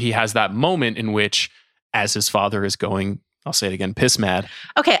also he has that moment in which, as his father is going, I'll say it again, piss mad.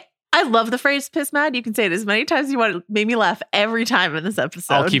 Okay. I love the phrase piss mad. You can say it as many times as you want. It made me laugh every time in this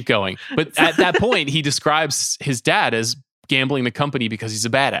episode. I'll keep going. But at that point, he describes his dad as gambling the company because he's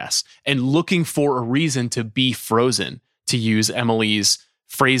a badass and looking for a reason to be frozen, to use Emily's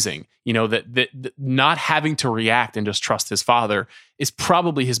phrasing. You know, that not having to react and just trust his father is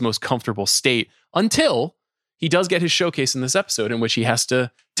probably his most comfortable state until he does get his showcase in this episode in which he has to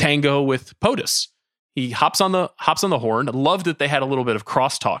tango with POTUS. He hops on the horn. Loved that they had a little bit of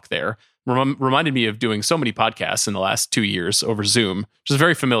crosstalk there. Reminded me of doing so many podcasts in the last 2 years over Zoom, which is a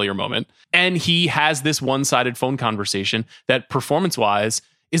very familiar moment. And he has this one-sided phone conversation that performance-wise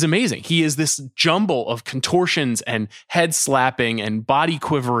is amazing. He is this jumble of contortions and head slapping and body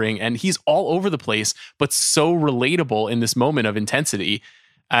quivering, and he's all over the place, but so relatable in this moment of intensity.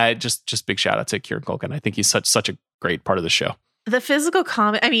 Just big shout out to Kieran Culkin. I think he's such a great part of the show. The physical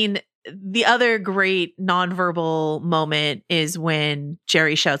comment, I mean, the other great nonverbal moment is when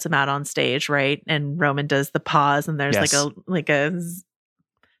Jerry shouts him out on stage, right? And Roman does the pause, and there's like a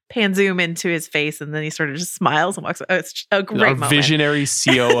pan zoom into his face, and then he sort of just smiles and walks away. Oh, it's a great moment. Visionary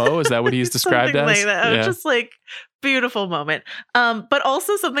COO, is that what he's described as? Like that. Yeah. Just like beautiful moment. But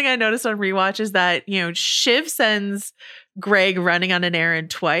also something I noticed on rewatch is that, Shiv sends Greg running on an errand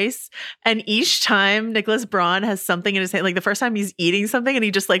twice. And each time Nicholas Braun has something in his hand, like the first time he's eating something and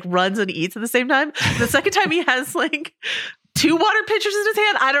he just like runs and eats at the same time. The second time he has like 2 water pitchers in his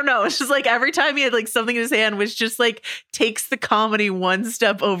hand. I don't know. It's just like every time he had like something in his hand, which just like takes the comedy one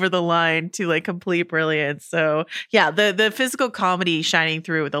step over the line to like complete brilliance. So yeah, the physical comedy shining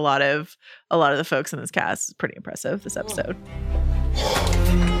through with a lot of the folks in this cast is pretty impressive this episode.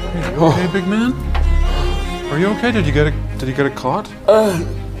 Hey, you okay, big man? Are you okay? Did you get it caught?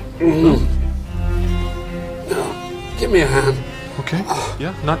 No. Give me a hand. Okay.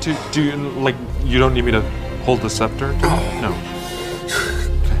 Yeah. Not to do you like you don't need me to hold the scepter? No.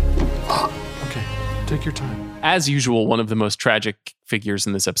 Okay. Take your time. As usual, one of the most tragic figures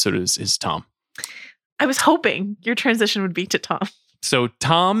in this episode is Tom. I was hoping your transition would be to Tom. So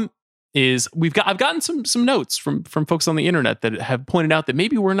Tom is I've gotten some notes from folks on the internet that have pointed out that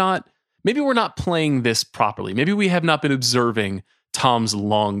maybe we're not playing this properly. Maybe we have not been observing Tom's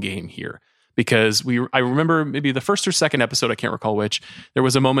long game here. Because I remember maybe the first or second episode, I can't recall which, there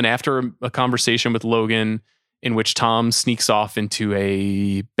was a moment after a conversation with Logan in which Tom sneaks off into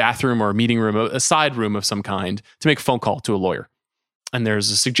a bathroom or a meeting room, a side room of some kind, to make a phone call to a lawyer. And there's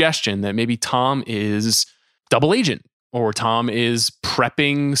a suggestion that maybe Tom is double agent, or Tom is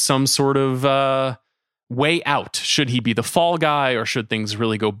prepping some sort of way out. Should he be the fall guy, or should things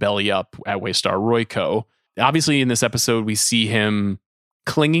really go belly up at Waystar Royco? Obviously, in this episode, we see him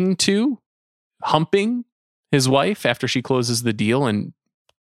clinging to, humping his wife after she closes the deal and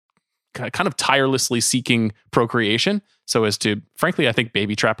kind of tirelessly seeking procreation so as to, frankly, I think,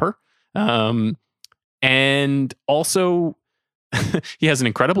 baby trap her. And also, he has an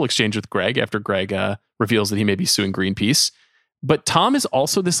incredible exchange with Greg after Greg reveals that he may be suing Greenpeace. But Tom is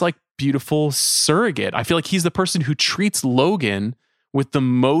also this like beautiful surrogate. I feel like he's the person who treats Logan with the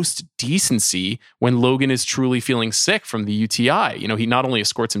most decency when Logan is truly feeling sick from the UTI. He not only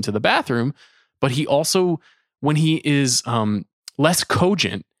escorts him to the bathroom, but he also, when he is less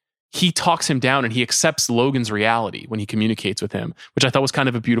cogent, he talks him down and he accepts Logan's reality when he communicates with him, which I thought was kind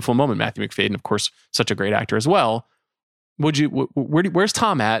of a beautiful moment. Matthew McFadden, of course, such a great actor as well. Where's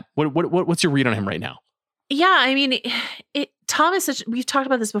Tom at? What's your read on him right now? Yeah, I mean, Tom is such. We've talked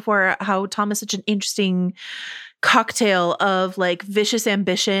about this before. How Tom is such an interesting cocktail of like vicious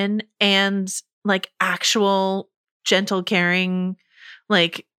ambition and like actual gentle, caring,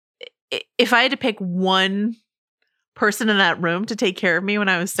 like. If I had to pick one person in that room to take care of me when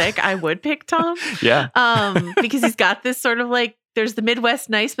I was sick, I would pick Tom. Yeah. Because he's got this sort of like, there's the Midwest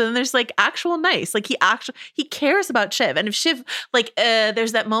nice, but then there's like actual nice. Like he cares about Shiv. And if Shiv, like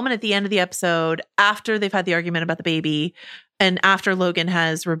there's that moment at the end of the episode after they've had the argument about the baby and after Logan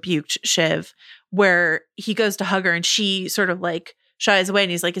has rebuked Shiv, where he goes to hug her and she sort of like shies away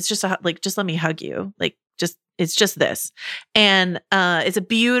and he's like, it's just just let me hug you. Like, it's just this. And it's a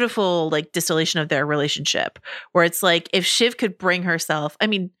beautiful like distillation of their relationship where it's like if Shiv could bring herself, I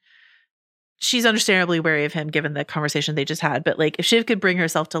mean, she's understandably wary of him given the conversation they just had, but like if Shiv could bring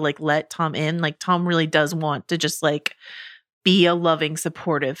herself to like let Tom in, like Tom really does want to just like be a loving,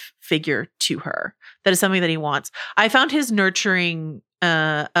 supportive figure to her. That is something that he wants. I found his nurturing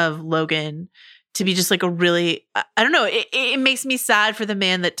of Logan to be just like a really, I don't know, it makes me sad for the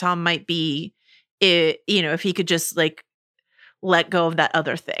man that Tom might be. If he could just like let go of that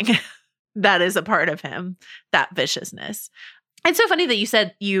other thing that is a part of him, that viciousness. It's so funny that you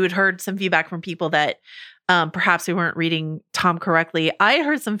said you had heard some feedback from people that perhaps we weren't reading Tom correctly. I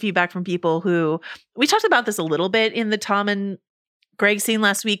heard some feedback from people who, we talked about this a little bit in the Tom and Greg scene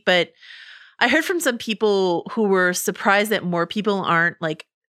last week, but I heard from some people who were surprised that more people aren't like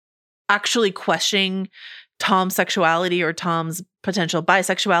actually questioning Tom's sexuality or Tom's potential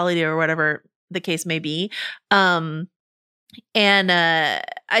bisexuality or whatever the case may be. And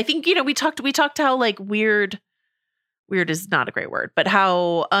I think, we talked how like weird is not a great word, but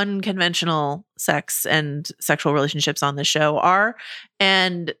how unconventional sex and sexual relationships on the show are.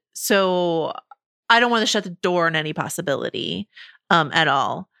 And so I don't want to shut the door on any possibility at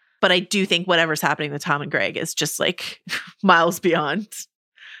all. But I do think whatever's happening with Tom and Greg is just like miles beyond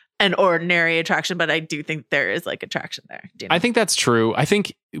an ordinary attraction, but I do think there is like attraction there. I think that's true. I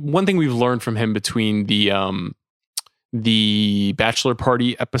think one thing we've learned from him between the bachelor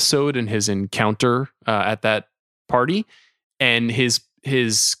party episode and his encounter at that party and his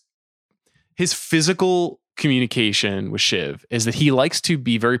physical communication with Shiv is that he likes to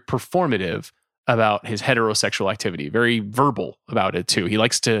be very performative about his heterosexual activity, very verbal about it too. He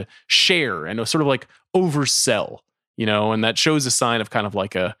likes to share and sort of like oversell, and that shows a sign of kind of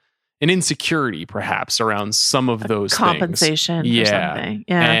like an insecurity perhaps around some of those compensation things. or something.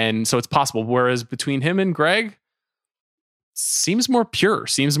 Yeah. And so it's possible. Whereas between him and Greg, seems more pure,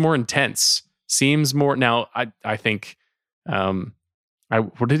 seems more intense, seems more. Now, I think,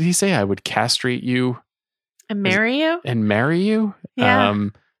 what did he say? I would castrate you and marry you. Yeah.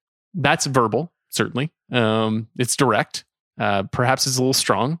 That's verbal, certainly. It's direct. Perhaps it's a little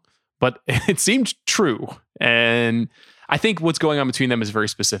strong, but it seemed true. And I think what's going on between them is very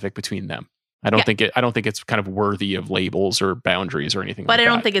specific between them. I don't think it's kind of worthy of labels or boundaries or anything. But like I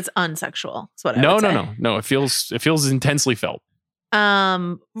don't that. think it's unsexual. That's what I would say. No. It feels intensely felt.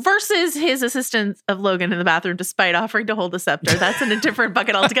 Versus his assistant of Logan in the bathroom, despite offering to hold the scepter. That's in a different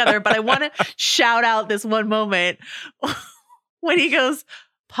bucket altogether. But I want to shout out this one moment when he goes,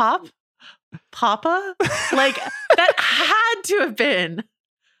 Papa? Like, that had to have been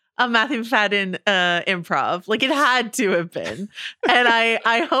a Matthew McFadden improv. Like, it had to have been. And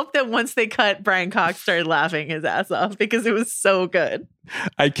I hope that once they cut, Brian Cox started laughing his ass off because it was so good.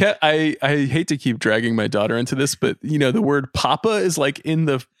 I hate to keep dragging my daughter into this, but the word papa is like in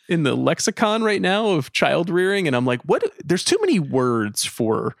the lexicon right now of child rearing. And I'm like, what? There's too many words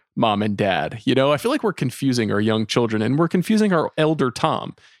for mom and dad. I feel like we're confusing our young children and we're confusing our elder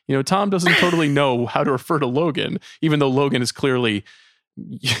Tom. Tom doesn't totally know how to refer to Logan, even though Logan is clearly,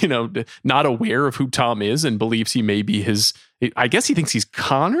 not aware of who Tom is and believes he may be I guess he thinks he's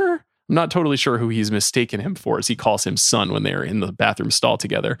Connor. I'm not totally sure who he's mistaken him for, as he calls him son when they're in the bathroom stall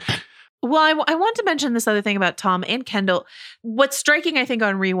together. Well, I want to mention this other thing about Tom and Kendall. What's striking, I think,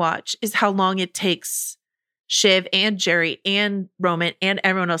 on rewatch is how long it takes Shiv and Jerry and Roman and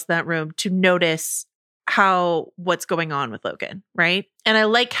everyone else in that room to notice what's going on with Logan, right? And I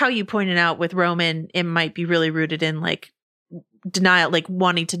like how you pointed out with Roman, it might be really rooted in like denial, like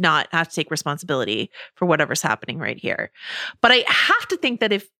wanting to not have to take responsibility for whatever's happening right here. But I have to think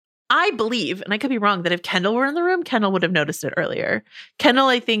that I believe, and I could be wrong, that if Kendall were in the room, Kendall would have noticed it earlier. Kendall,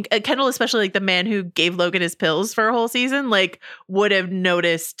 I think, Kendall, especially like the man who gave Logan his pills for a whole season, like would have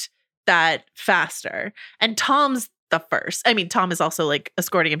noticed that faster. And Tom's the first. I mean, Tom is also like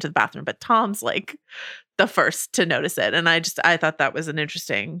escorting him to the bathroom, but Tom's like the first to notice it. And I thought that was an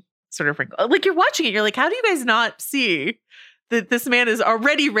interesting sort of wrinkle. Like, you're watching it, you're like, how do you guys not see that this man is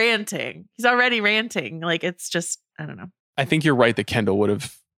already ranting? He's already ranting. Like, it's just, I don't know. I think you're right that Kendall would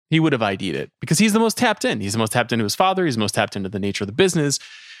have ID'd it because he's the most tapped in. He's the most tapped into his father. He's the most tapped into the nature of the business.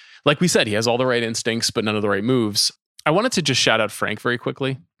 Like we said, he has all the right instincts, but none of the right moves. I wanted to just shout out Frank very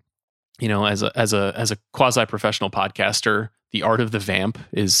quickly. As a quasi-professional podcaster, the art of the vamp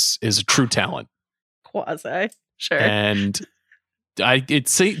is a true talent. Quasi, sure. And it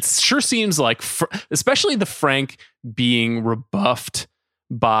sure seems like, especially the Frank being rebuffed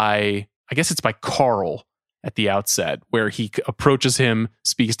by, I guess it's by Carl at the outset, where he approaches him,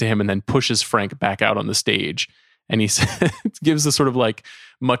 speaks to him, and then pushes Frank back out on the stage. And he gives a sort of like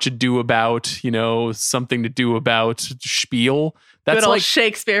much ado about, something to do about spiel. That's good old like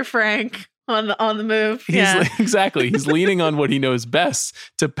Shakespeare Frank on the move. Exactly. He's leaning on what he knows best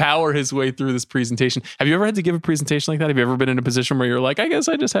to power his way through this presentation. Have you ever had to give a presentation like that? Have you ever been in a position where you're like, I guess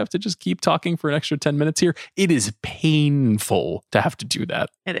I just have to just keep talking for an extra 10 minutes here? It is painful to have to do that.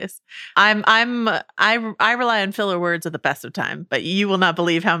 It is. I rely on filler words at the best of time, but you will not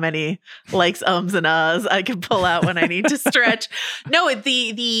believe how many likes, ums, and ahs I can pull out when I need to stretch. No,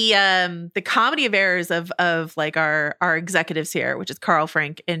 the comedy of errors of like our executives here, which is Carl,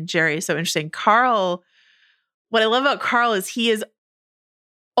 Frank, and Jerry, is so interesting. Carl, what I love about Carl is he is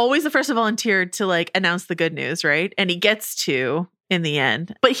always the first to volunteer to like announce the good news, right? And he gets to in the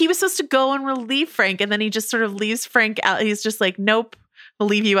end. But he was supposed to go and relieve Frank, and then he just sort of leaves Frank out. He's just like, nope, we'll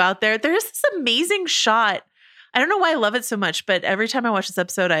leave you out there. There's this amazing shot. I don't know why I love it so much, but every time I watch this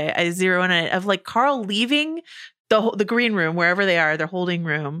episode, I zero in on it of like Carl leaving the green room, wherever they are, their holding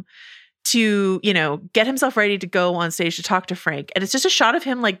room, to, get himself ready to go on stage to talk to Frank. And it's just a shot of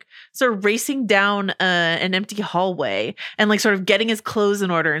him like sort of racing down an empty hallway and like sort of getting his clothes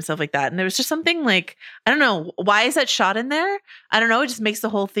in order and stuff like that. And there was just something like, I don't know, why is that shot in there? I don't know. It just makes the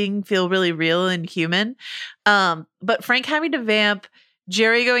whole thing feel really real and human. But Frank having to vamp,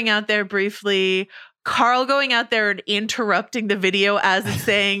 Jerry going out there briefly, Carl going out there and interrupting the video as it's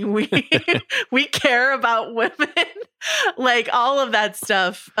saying we care about women, like all of that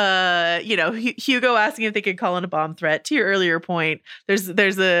stuff. Hugo asking if they could call in a bomb threat. To your earlier point, there's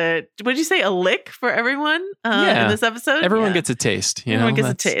a, what did you say, a lick for everyone in this episode? Everyone gets a taste. Everyone gets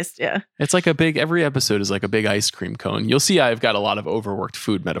a taste. Yeah, it's like every episode is like a big ice cream cone. You'll see I've got a lot of overworked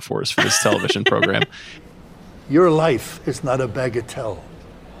food metaphors for this television program. Your life is not a bagatelle,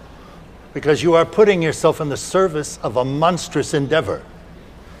 because you are putting yourself in the service of a monstrous endeavor.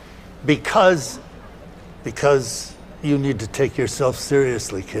 Because you need to take yourself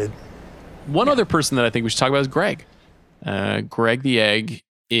seriously, kid. One other person that I think we should talk about is Greg. Greg the Egg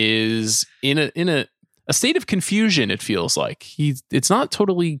is in a state of confusion, it feels like. It's not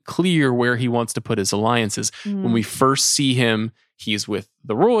totally clear where he wants to put his alliances. When we first see him, he's with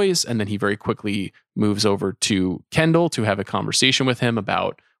the Roys, and then he very quickly moves over to Kendall to have a conversation with him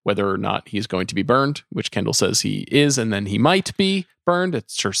about whether or not he's going to be burned, which Kendall says he is, and then he might be burned.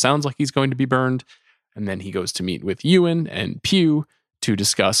 It sure sounds like he's going to be burned. And then he goes to meet with Ewan and Pugh to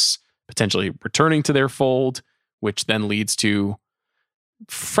discuss potentially returning to their fold, which then leads to,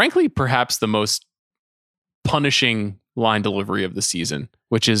 frankly, perhaps the most punishing line delivery of the season,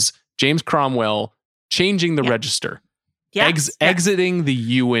 which is James Cromwell changing the register. Exiting the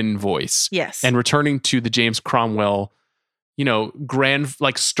Ewan voice. Yes. And returning to the James Cromwell,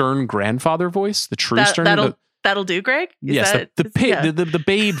 stern grandfather voice, the true stern. That'll do, Greg? The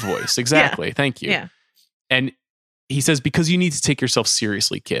babe voice. Exactly. Yeah. Thank you. Yeah. And he says, because you need to take yourself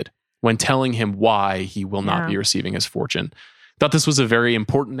seriously, kid, when telling him why he will not be receiving his fortune. Thought this was a very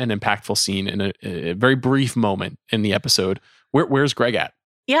important and impactful scene in a very brief moment in the episode. Where's Greg at?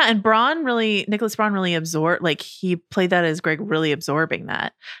 Yeah, and Nicholas Braun really absorbed, he played that as Greg really absorbing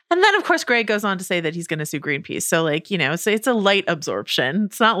that. And then, of course, Greg goes on to say that he's going to sue Greenpeace. So, so it's a light absorption.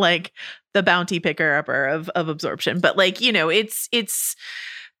 It's not like the bounty picker-upper of absorption. But,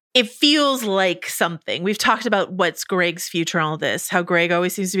 it feels like something. We've talked about what's Greg's future in all this, how Greg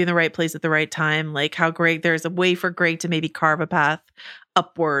always seems to be in the right place at the right time, how there's a way for Greg to maybe carve a path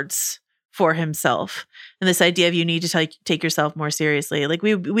upwards for himself. And this idea of you need to take yourself more seriously.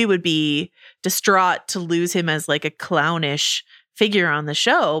 We would be distraught to lose him as a clownish figure on the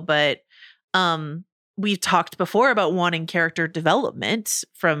show. But we've talked before about wanting character development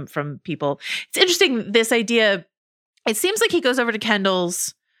from people. It's interesting, this idea. It seems like he goes over to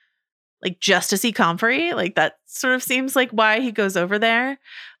Kendall's just to see Comfrey. That sort of seems like why he goes over there.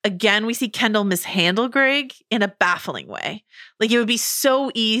 Again, we see Kendall mishandle Greg in a baffling way. It would be so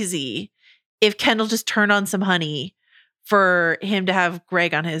easy if Kendall just turned on some honey for him to have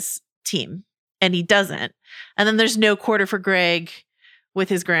Greg on his team, and he doesn't. And then there's no quarter for Greg with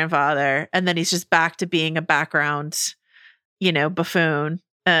his grandfather, and then he's just back to being a background, buffoon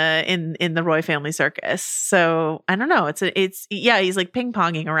in the Roy family circus. So I don't know. He's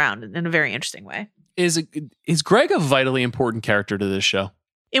ping-ponging around in a very interesting way. Is Greg a vitally important character to this show?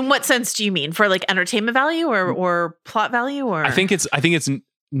 In what sense do you mean? For entertainment value or plot value? Or I think it's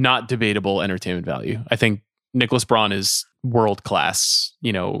not debatable entertainment value. I think Nicholas Braun is world class,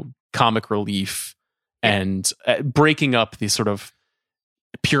 comic relief and breaking up the sort of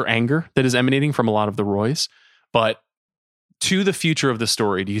pure anger that is emanating from a lot of the Roys. But to the future of the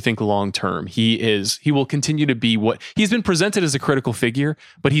story, do you think long term he will continue to be what he's been presented as, a critical figure,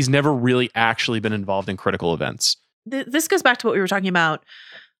 but he's never really actually been involved in critical events? This goes back to what we were talking about,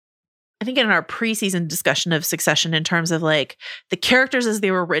 I think, in our preseason discussion of Succession, in terms of the characters as they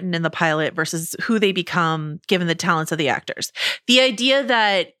were written in the pilot versus who they become given the talents of the actors. The idea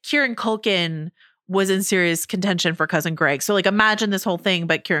that Kieran Culkin was in serious contention for Cousin Greg. So imagine this whole thing,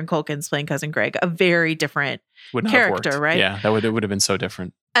 but Kieran Culkin's playing Cousin Greg, a very different character, right? Yeah, it would have been so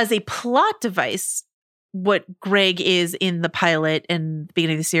different. As a plot device, what Greg is in the pilot and the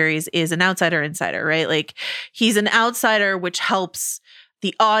beginning of the series is an outsider-insider, right? He's an outsider, which helps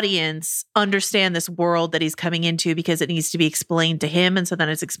the audience understand this world that he's coming into because it needs to be explained to him. And so then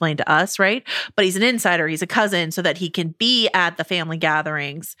it's explained to us, right? But he's an insider. He's a cousin so that he can be at the family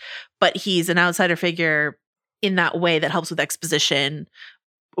gatherings. But he's an outsider figure in that way that helps with exposition,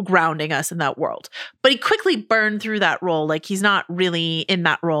 grounding us in that world. But he quickly burned through that role. He's not really in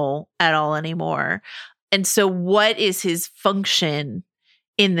that role at all anymore. And so what is his function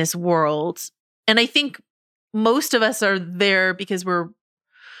in this world? And I think most of us are there because we're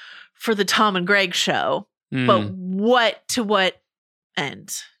for the Tom and Greg show. But to what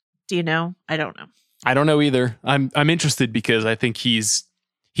end? Do you know? I don't know. I don't know either. I'm interested because I think he's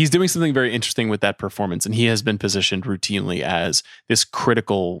doing something very interesting with that performance, and he has been positioned routinely as this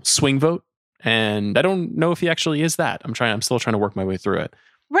critical swing vote. And I don't know if he actually is that. I'm still trying to work my way through it.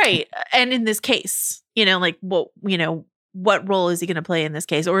 Right. And in this case, what role is he going to play in this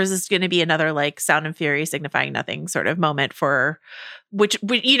case? Or is this going to be another Sound and Fury signifying nothing sort of moment for which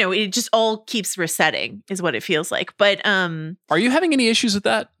it just all keeps resetting is what it feels like. But are you having any issues with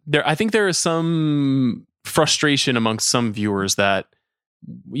that? I think there is some frustration amongst some viewers that,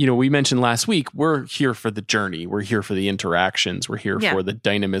 we mentioned last week, we're here for the journey. We're here for the interactions. We're here for the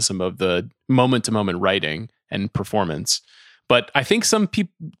dynamism of the moment to moment writing and performance. But I think some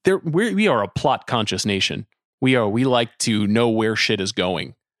people we are a plot conscious nation. We like to know where shit is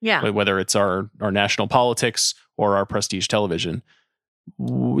going. Yeah. whether it's our national politics or our prestige television.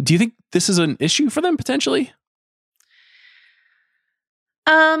 Do you think this is an issue for them potentially?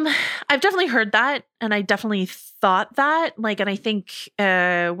 I've definitely heard that, and I definitely thought that. And I think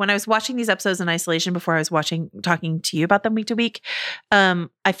when I was watching these episodes in isolation before I was talking to you about them week to week,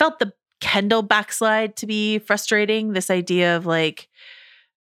 I felt the Kendall backslide to be frustrating. This idea of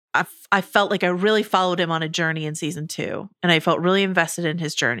I felt like I really followed him on a journey in season 2, and I felt really invested in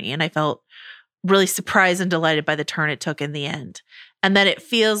his journey, and I felt really surprised and delighted by the turn it took in the end. And then it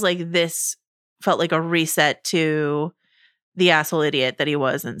feels like this felt like a reset to the asshole idiot that he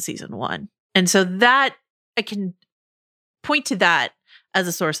was in season 1. And so that I can point to that as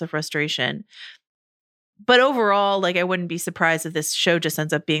a source of frustration. But overall, I wouldn't be surprised if this show just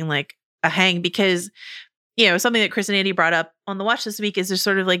ends up being a hang, because, something that Chris and Andy brought up on the watch this week is just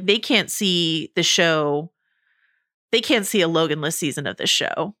sort of they can't see the show. They can't see a Logan-less season of this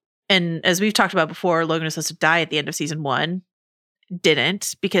show. And as we've talked about before, Logan was supposed to die at the end of season 1.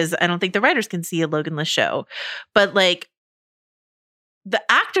 Didn't, because I don't think the writers can see a Logan-less show. But the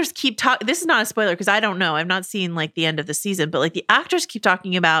actors keep talking. This is not a spoiler because I don't know. I've not seen the end of the season, but the actors keep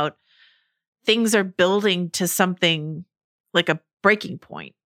talking about things are building to something like a breaking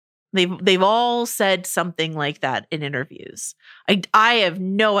point. They've all said something like that in interviews. I have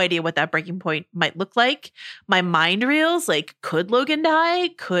no idea what that breaking point might look like. My mind reels could Logan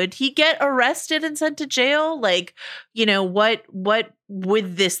die? Could he get arrested and sent to jail? What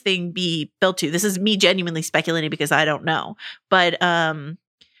would this thing be built to? This is me genuinely speculating because I don't know. But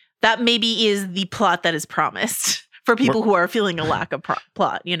that maybe is the plot that is promised for people who are feeling a lack of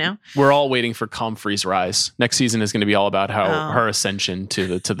plot, We're all waiting for Comfrey's rise. Next season is going to be all about her ascension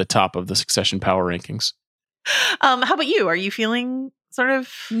to the top of the Succession power rankings. How about you? Are you feeling sort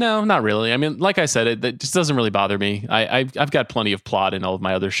of? No, not really. I mean, like I said, it just doesn't really bother me. I've got plenty of plot in all of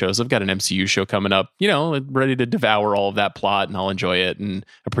my other shows. I've got an MCU show coming up, ready to devour all of that plot, and I'll enjoy it and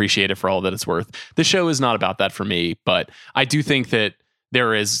appreciate it for all that it's worth. The show is not about that for me, but I do think that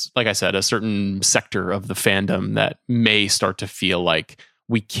there is, like I said, a certain sector of the fandom that may start to feel like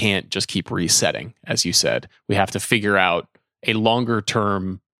we can't just keep resetting, as you said. We have to figure out a longer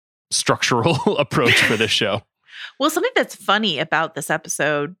term structural approach for this show. Well, something that's funny about this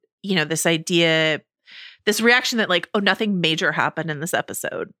episode, this idea, this reaction that nothing major happened in this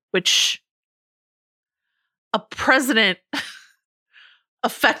episode, which a president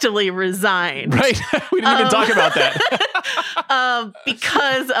effectively resigned. Right. We didn't even talk about that.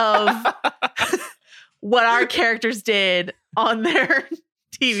 Because of what our characters did on their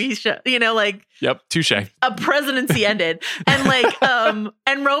TV show, Yep, touche. A presidency ended. And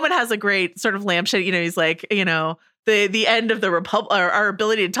and Roman has a great sort of lampshade, he's the end of the republic, or our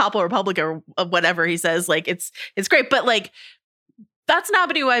ability to topple a republic, or whatever he says, it's great. But that's not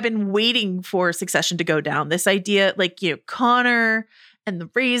been who I've been waiting for Succession to go down. This idea, Connor and the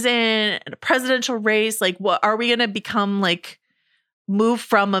reason and a presidential race, what are we going to become move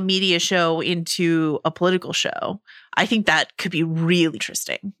from a media show into a political show? I think that could be really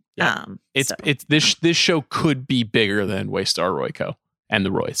interesting. Yeah. This show could be bigger than Waystar Royco and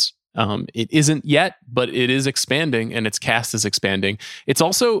the Royce. It isn't yet, but it is expanding, and its cast is expanding. It's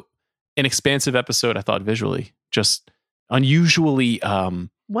also an expansive episode, I thought, visually, just unusually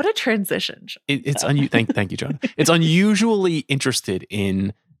what a transition. Thank you, John. It's unusually interested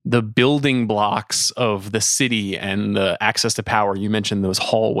in the building blocks of the city and the access to power. You mentioned those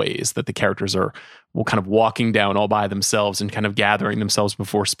hallways that the characters are kind of walking down all by themselves and kind of gathering themselves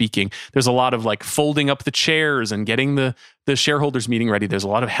before speaking. There's a lot of folding up the chairs and getting the shareholders meeting ready. There's a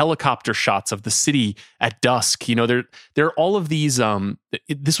lot of helicopter shots of the city at dusk. There are all of these.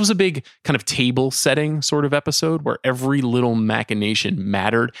 This was a big kind of table setting sort of episode where every little machination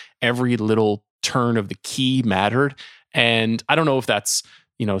mattered. Every little turn of the key mattered. And I don't know if that's,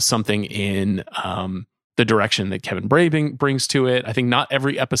 something in the direction that Kevin Bray brings to it. I think not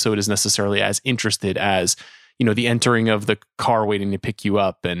every episode is necessarily as interested as, the entering of the car waiting to pick you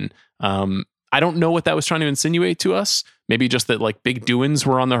up. And I don't know what that was trying to insinuate to us. Maybe just that big doings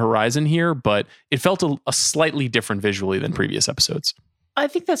were on the horizon here, but it felt a slightly different visually than previous episodes. I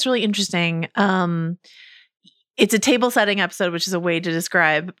think that's really interesting. It's a table setting episode, which is a way to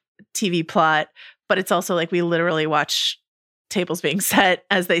describe TV plot, but it's also we literally watch tables being set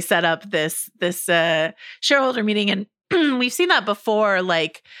as they set up this shareholder meeting. And we've seen that before,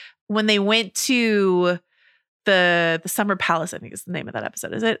 when they went to the Summer Palace, I think is the name of that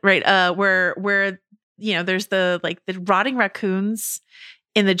episode, is it? Right. Where there's the rotting raccoons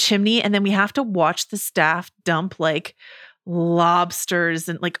in the chimney, and then we have to watch the staff dump lobsters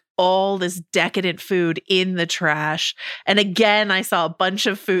and like all this decadent food in the trash. And again, I saw a bunch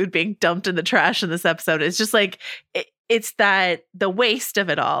of food being dumped in the trash in this episode. It's just like, it's that the waste of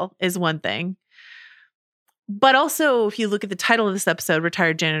it all is one thing. But also, if you look at the title of this episode,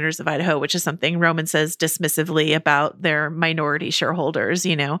 Retired Janitors of Idaho, which is something Roman says dismissively about their minority shareholders,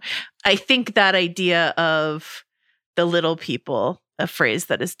 you know, I think that idea of the little people, a phrase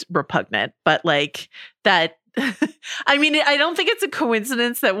that is repugnant, but like that, I mean, I don't think it's a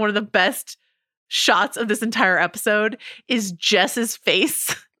coincidence that one of the best shots of this entire episode is Jess's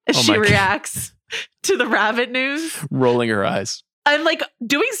face as she reacts to the rabbit news. Rolling her eyes. I'm like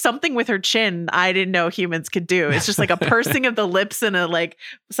doing something with her chin I didn't know humans could do. It's just like a pursing of the lips and a like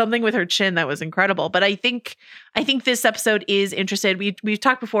something with her chin that was incredible. But I think this episode is interested. We've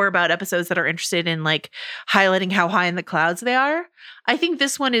talked before about episodes that are interested in like highlighting how high in the clouds they are. I think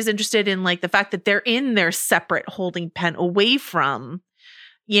this one is interested in like the fact that they're in their separate holding pen away from,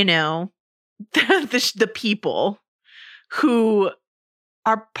 you know, the people who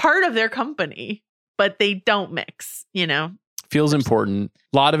are part of their company, but they don't mix, you know. Feels important.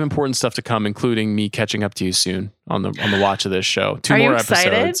 A lot of important stuff to come, including me catching up to you soon on the watch of this show. 2 more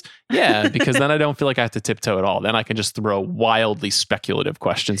episodes. Yeah, because then I don't feel like I have to tiptoe at all. Then I can just throw wildly speculative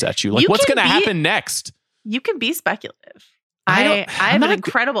questions at you. Like, what's going to happen next? You can be speculative. I have an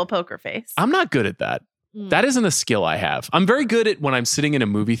incredible poker face. I'm not good at that. That isn't a skill I have. I'm very good at when I'm sitting in a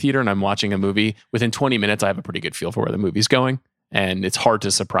movie theater and I'm watching a movie. Within 20 minutes, I have a pretty good feel for where the movie's going. And it's hard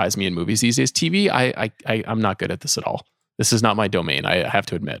to surprise me in movies these days. TV, I'm not good at this at all. This is not my domain, I have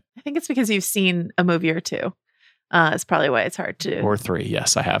to admit. I think it's because you've seen a movie or two. It's probably why it's hard to. Or 3,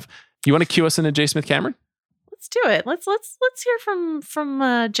 yes, I have. You want to cue us into J. Smith Cameron? Let's do it. Let's hear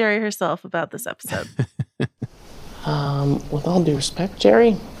from Jerry herself about this episode. With all due respect,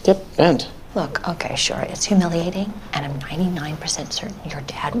 Jerry, get bent. Look, okay, sure, it's humiliating, and I'm 99% certain your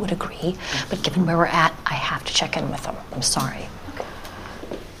dad would agree, but given where we're at, I have to check in with him. I'm sorry. Okay.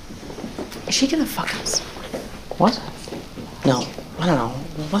 Is she gonna fuck us? What? No, I don't know.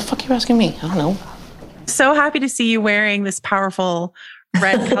 What the fuck are you asking me? I don't know. So happy to see you wearing this powerful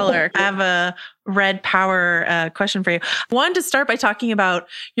red color. I have a red power question for you. I wanted to start by talking about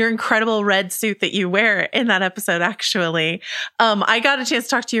your incredible red suit that you wear in that episode, actually. I got a chance to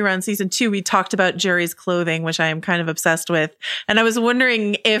talk to you around season 2. We talked about Jerry's clothing, which I am kind of obsessed with. And I was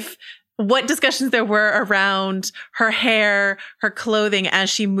wondering what discussions there were around her hair, her clothing as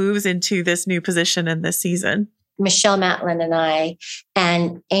she moves into this new position in this season. Michelle Matlin and I,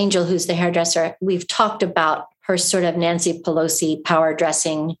 and Angel, who's the hairdresser, we've talked about her sort of Nancy Pelosi power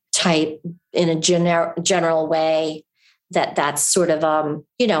dressing type in a general way. That's sort of,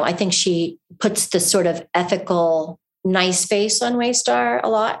 I think she puts the sort of ethical, nice face on Waystar a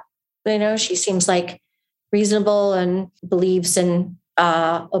lot. You know, she seems like reasonable and believes in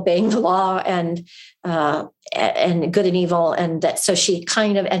obeying the law and good and evil. And that, so she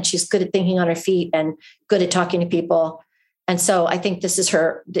and she's good at thinking on her feet and good at talking to people. And so I think this is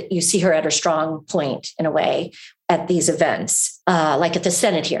you see her at her strong point in a way at these events, like at the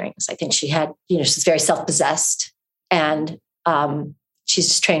Senate hearings. I think she had, she's very self-possessed and she's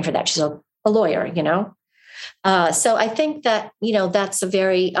just trained for that. She's a lawyer, So I think that, that's a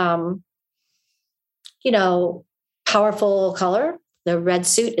very, powerful color. The red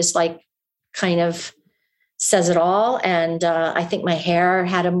suit is like kind of says it all. And I think my hair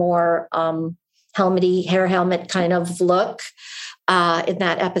had a more hair helmet kind of look in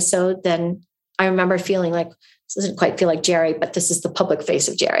that episode. Then I remember feeling like, this doesn't quite feel like Jerry, but this is the public face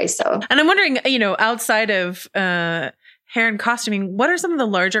of Jerry. So, and I'm wondering, outside of hair and costuming, what are some of the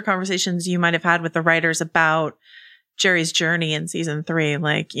larger conversations you might have had with the writers about Jerry's journey in season 3?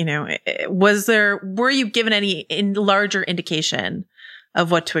 Like, were you given any larger indication of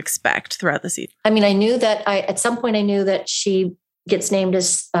what to expect throughout the season? I mean, I knew that at some point I knew that she gets named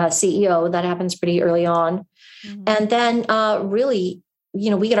as CEO. That happens pretty early on. Mm-hmm. And then really,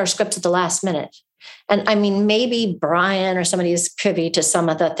 we get our scripts at the last minute. And I mean, maybe Brian or somebody is privy to some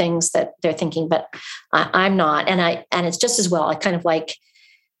of the things that they're thinking, but I'm not. And it's just as well. I kind of like,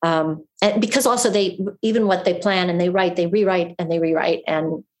 and because also even what they plan and they write, they rewrite and they rewrite.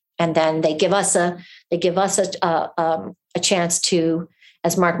 And then they give us a chance to,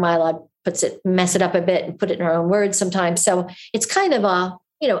 as Mark Mylod puts it, mess it up a bit and put it in our own words sometimes. So it's kind of a,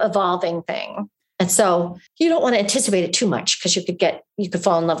 evolving thing. And so you don't want to anticipate it too much because you could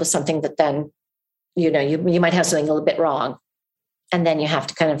fall in love with something that then, you might have something a little bit wrong. and then you have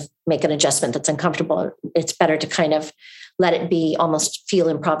to kind of make an adjustment that's uncomfortable. It's better to kind of let it be, almost feel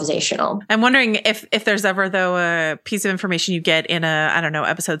improvisational. I'm wondering if there's ever, though, a piece of information you get in a, I don't know,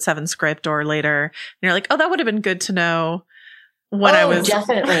 episode 7 script or later, and you're like, oh, that would have been good to know when I was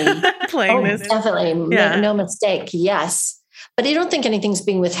definitely playing this. Definitely. Yeah. Make no mistake. Yes. But I don't think anything's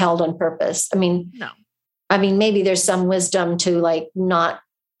being withheld on purpose. I mean, no. I mean, maybe there's some wisdom to like not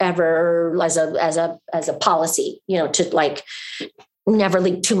ever as a policy, you know, to like never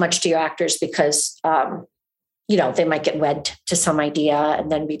leak too much to your actors because, you know, they might get wed to some idea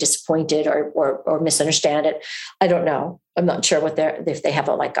and then be disappointed or misunderstand it. I don't know. I'm not sure if they have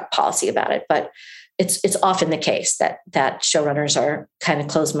a policy about it, but it's often the case that showrunners are kind of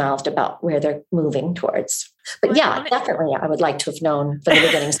closed-mouthed about where they're moving towards. But yeah, definitely, I would like to have known from the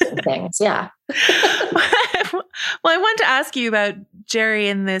beginning certain things. Yeah. Well, I wanted to ask you about Jerry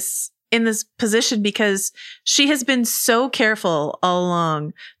in this position because she has been so careful all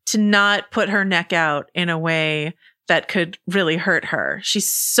along to not put her neck out in a way that could really hurt her. She's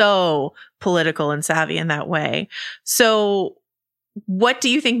so political and savvy in that way. So what do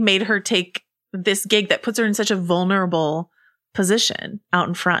you think made her take this gig that puts her in such a vulnerable position out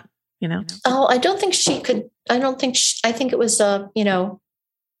in front, you know? Oh, I don't think she could. I think it was, you know,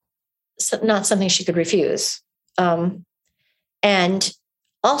 not something she could refuse. And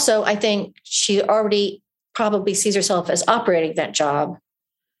also, I think she already probably sees herself as operating that job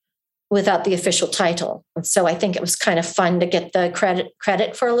without the official title. And so I think it was kind of fun to get the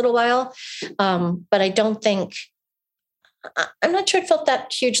credit for a little while. But I don't think, I'm not sure it felt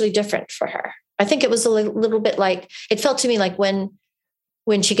that hugely different for her. I think it was a little bit like, it felt to me like when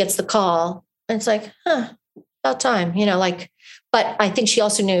she gets the call and it's like, about time, you know, like, but I think she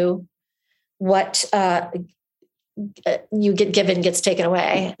also knew what you get given gets taken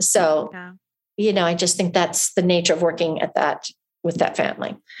away. So, you know, I just think that's the nature of working with that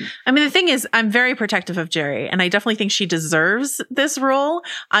family. I mean, the thing is, I'm very protective of Jerry, and I definitely think she deserves this role.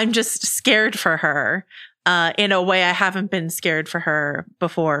 I'm just scared for her in a way I haven't been scared for her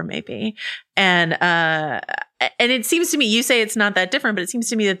before, maybe. And it seems to me, you say it's not that different, but it seems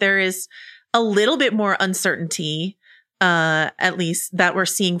to me that there is a little bit more uncertainty, at least that we're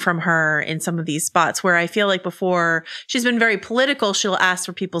seeing from her in some of these spots where I feel like before she's been very political. She'll ask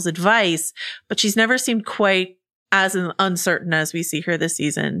for people's advice, but she's never seemed quite as uncertain as we see her this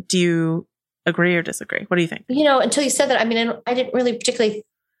season. Do you agree or disagree? What do you think? You know, until you said that, I mean, I didn't really particularly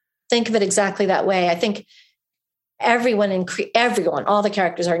think of it exactly that way. I think everyone, all the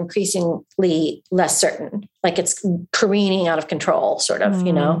characters are increasingly less certain. Like it's careening out of control, sort of,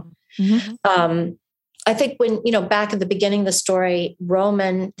 you know? Mm-hmm. I think when, you know, back at the beginning of the story,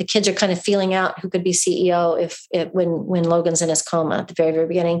 Roman, the kids are kind of feeling out who could be CEO when Logan's in his coma at the very, very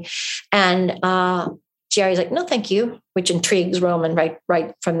beginning. And Jerry's like, no, thank you, which intrigues Roman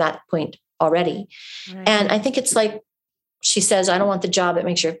right from that point already. Right. And I think it's like, she says, I don't want the job that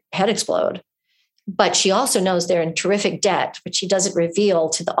makes your head explode. But she also knows they're in terrific debt, which she doesn't reveal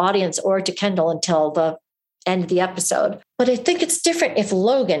to the audience or to Kendall until the end of the episode. But I think it's different if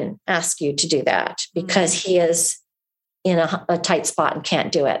Logan asks you to do that because he is in a tight spot and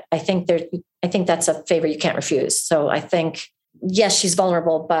can't do it. I think that's a favor you can't refuse. So I think, yes, she's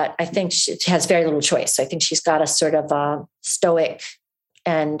vulnerable, but I think she has very little choice. So I think she's got a sort of stoic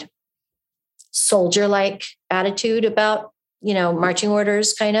and soldier-like attitude about, you know, marching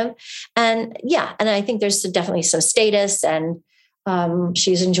orders kind of. And yeah, and I think there's definitely some status and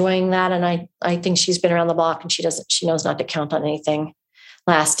she's enjoying that. And I think she's been around the block and she knows not to count on anything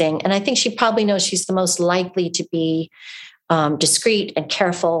lasting. And I think she probably knows she's the most likely to be discreet and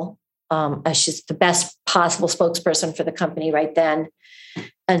careful. She's the best possible spokesperson for the company right then.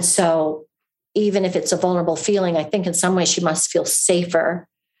 And so even if it's a vulnerable feeling, I think in some way she must feel safer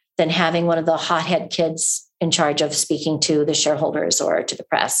than having one of the hothead kids in charge of speaking to the shareholders or to the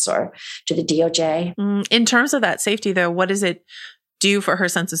press or to the DOJ. In terms of that safety, though, what does it do for her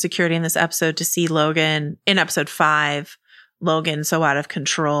sense of security in this episode to see Logan in episode 5, Logan so out of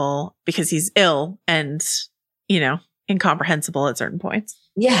control because he's ill and, you know, incomprehensible at certain points?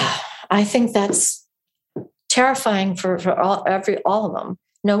 Yeah, I think that's terrifying for all of them.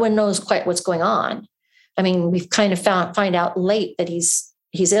 No one knows quite what's going on. I mean, we've kind of find out late that he's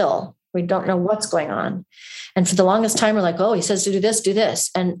ill. We don't know what's going on. And for the longest time, we're like, oh, he says to do this.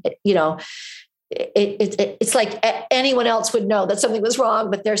 And, you know, it's like anyone else would know that something was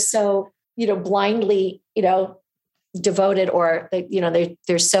wrong, but they're so, you know, blindly, you know, devoted or,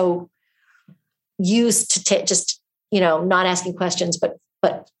 they're so used to just, you know, not asking questions, but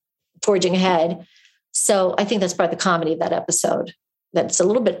forging ahead. So I think that's part of the comedy of that episode. That's a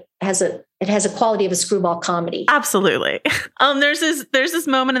little bit has it has a quality of a screwball comedy. Absolutely. There's this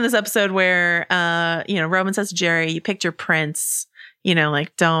moment in this episode where, Roman says to Jerry, you picked your prince,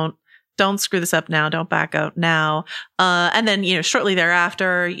 like don't screw this up now. Don't back out now. And then, shortly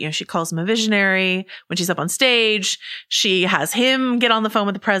thereafter, she calls him a visionary. When she's up on stage, she has him get on the phone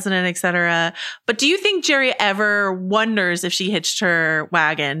with the president, etc. But do you think Jerry ever wonders if she hitched her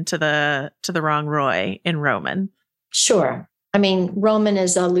wagon to the wrong Roy in Roman? Sure. I mean, Roman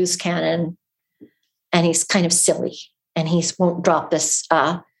is a loose cannon and he's kind of silly and he won't drop this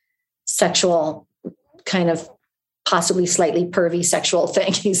sexual kind of possibly slightly pervy sexual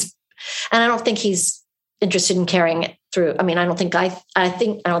thing. And I don't think he's interested in carrying it through. I mean, I don't think I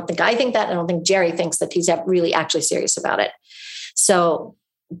think that. I don't think Jerry thinks that he's really actually serious about it. So,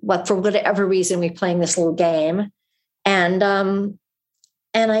 for whatever reason, we're playing this little game. And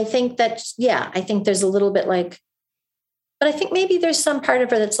I think that, I think there's a little bit but I think maybe there's some part of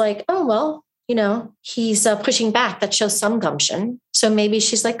her that's like, oh, well, he's pushing back. That shows some gumption. So maybe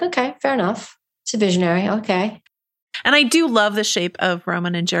she's like, okay, fair enough. It's a visionary. Okay. And I do love the shape of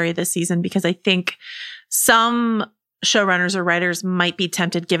Roman and Jerry this season because I think some showrunners or writers might be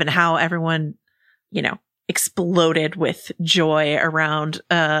tempted, given how everyone, exploded with joy around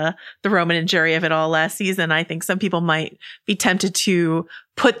the Roman and Jerry of it all last season. I think some people might be tempted to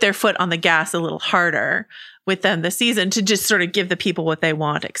put their foot on the gas a little harder with them this season to just sort of give the people what they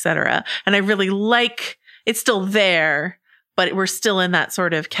want, etc. And I really like it's still there, but we're still in that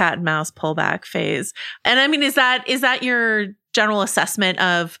sort of cat and mouse pullback phase. And I mean, is that your general assessment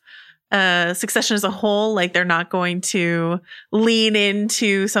of Succession as a whole? Like they're not going to lean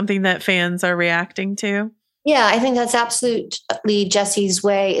into something that fans are reacting to? Yeah, I think that's absolutely Jesse's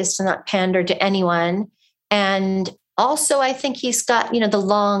way, is to not pander to anyone. And also, I think he's got,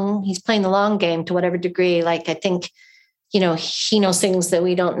 he's playing the long game to whatever degree. Like, I think, he knows things that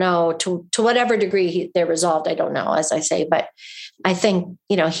we don't know to whatever degree they're resolved. I don't know, as I say, but I think,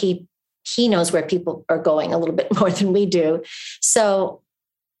 he knows where people are going a little bit more than we do. So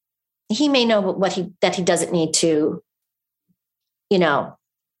he may know that he doesn't need to,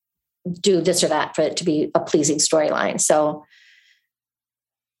 do this or that for it to be a pleasing storyline. So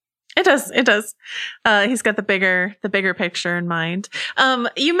It does. He's got the bigger picture in mind.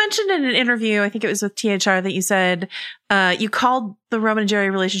 You mentioned in an interview, I think it was with THR, that you said you called the Roman and Jerry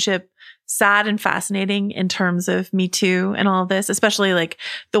relationship sad and fascinating in terms of Me Too and all of this, especially like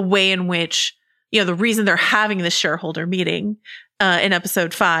the way in which, the reason they're having this shareholder meeting in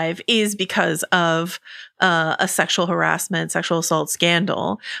episode 5 is because of a sexual harassment, sexual assault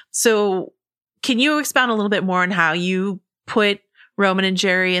scandal. So can you expound a little bit more on how you put Roman and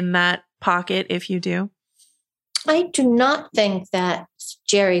Jerry in that pocket, if you do? I do not think that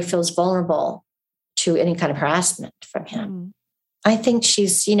Jerry feels vulnerable to any kind of harassment from him. I think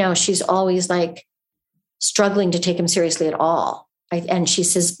she's always like struggling to take him seriously at all. And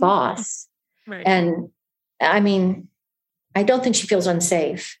she's his boss. Right. And I mean, I don't think she feels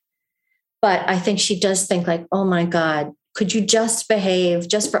unsafe, but I think she does think like, oh my God, could you just behave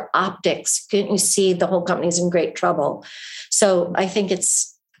just for optics? Couldn't you see the whole company's in great trouble? So I think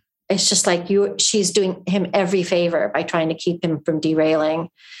it's just like she's doing him every favor by trying to keep him from derailing.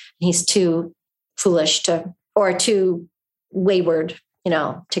 He's too foolish or too wayward,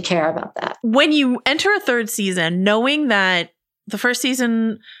 to care about that. When you enter a third season, knowing that the first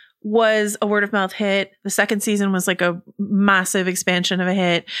season was a word of mouth hit, the second season was like a massive expansion of a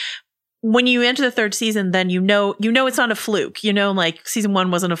hit. When you enter the third season, then you know it's not a fluke. Like season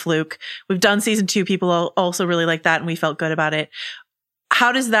 1 wasn't a fluke. We've done season 2. People also really like that, and we felt good about it.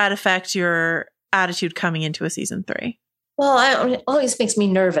 How does that affect your attitude coming into a season 3? Well, it always makes me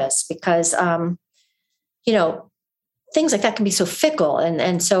nervous because, things like that can be so fickle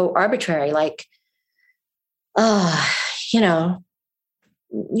and so arbitrary. Like, you're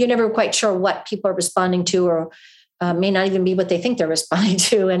never quite sure what people are responding to, or may not even be what they think they're responding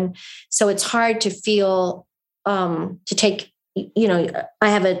to. And so it's hard to feel, to take, I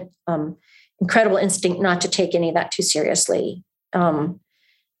have an incredible instinct not to take any of that too seriously.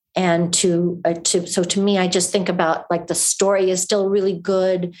 And so to me, I just think about like the story is still really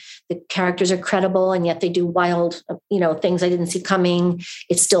good. The characters are credible, and yet they do wild, things I didn't see coming.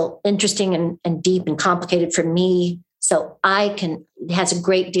 It's still interesting and deep and complicated for me. So it has a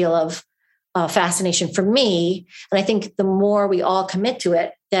great deal of fascination for me. And I think the more we all commit to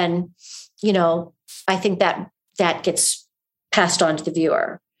it, then, I think that gets passed on to the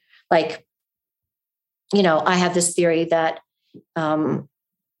viewer. Like, I have this theory that,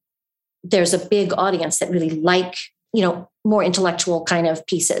 there's a big audience that really like, more intellectual kind of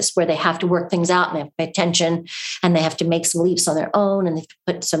pieces where they have to work things out and they have to pay attention and they have to make some leaps on their own and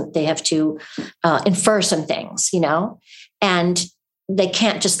they have to infer some things, and they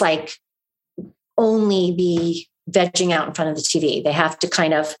can't just like only be vegging out in front of the TV. They have to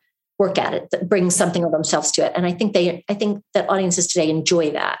kind of work at it, bring something of themselves to it. And I think that audiences today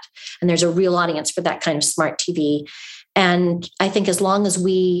enjoy that. And there's a real audience for that kind of smart TV. And I think as long as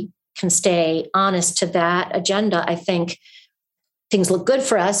we can stay honest to that agenda, I think things look good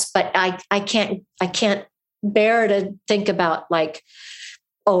for us, but I can't bear to think about like,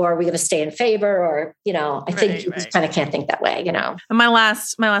 oh, are we going to stay in favor? Or, I think you just kind of can't think that way, And my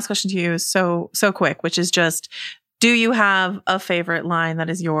last question to you is so quick, which is just, do you have a favorite line that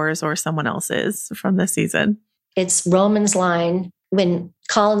is yours or someone else's from this season? It's Roman's line when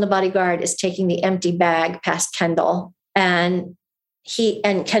Colin, the bodyguard, is taking the empty bag past Kendall and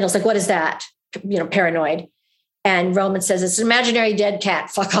Kendall's like, what is that? Paranoid. And Roman says, it's an imaginary dead cat.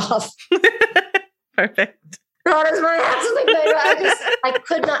 Fuck off. Perfect. God, it's my I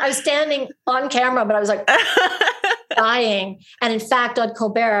could not. I was standing on camera, but I was like dying. And in fact, on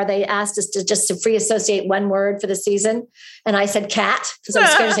Colbert, they asked us to free associate one word for the season. And I said cat, because I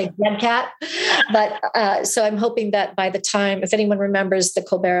was scared to say dead cat. But so I'm hoping that by the time, if anyone remembers the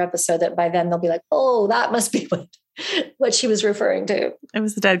Colbert episode, that by then they'll be like, oh, that must be what she was referring to. It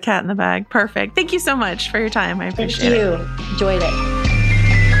was the dead cat in the bag. Perfect. Thank you so much for your time. I appreciate it. Thank you. Enjoyed it.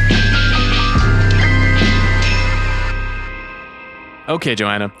 Okay,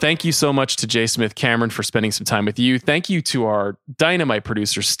 Joanna, thank you so much to J. Smith Cameron for spending some time with you. Thank you to our dynamite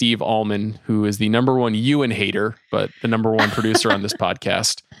producer, Steve Allman, who is the number one Ewan hater, but the number one producer on this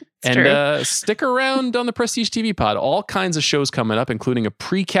podcast. And stick around on the Prestige TV pod. All kinds of shows coming up, including a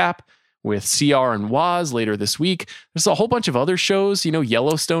pre-cap with CR and Waz later this week. There's a whole bunch of other shows.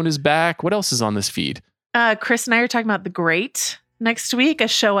 Yellowstone is back. What else is on this feed? Chris and I are talking about The Great next week, a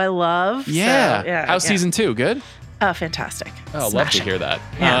show I love. Yeah. How's season 2? Good? Fantastic. Oh, love to hear that.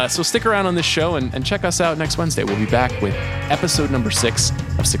 Yeah. So stick around on this show and check us out next Wednesday. We'll be back with episode number 6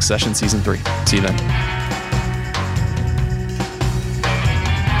 of Succession season 3. See you then.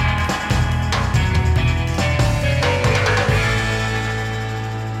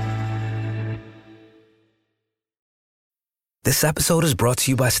 This episode is brought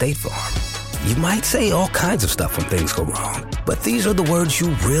to you by State Farm. You might say all kinds of stuff when things go wrong, but these are the words you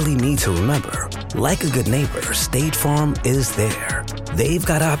really need to remember. Like a good neighbor, State Farm is there. They've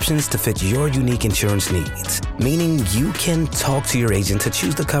got options to fit your unique insurance needs, meaning you can talk to your agent to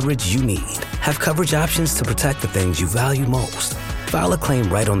choose the coverage you need. Have coverage options to protect the things you value most. File a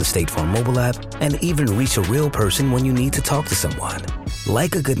claim right on the State Farm mobile app and even reach a real person when you need to talk to someone.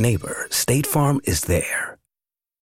 Like a good neighbor, State Farm is there.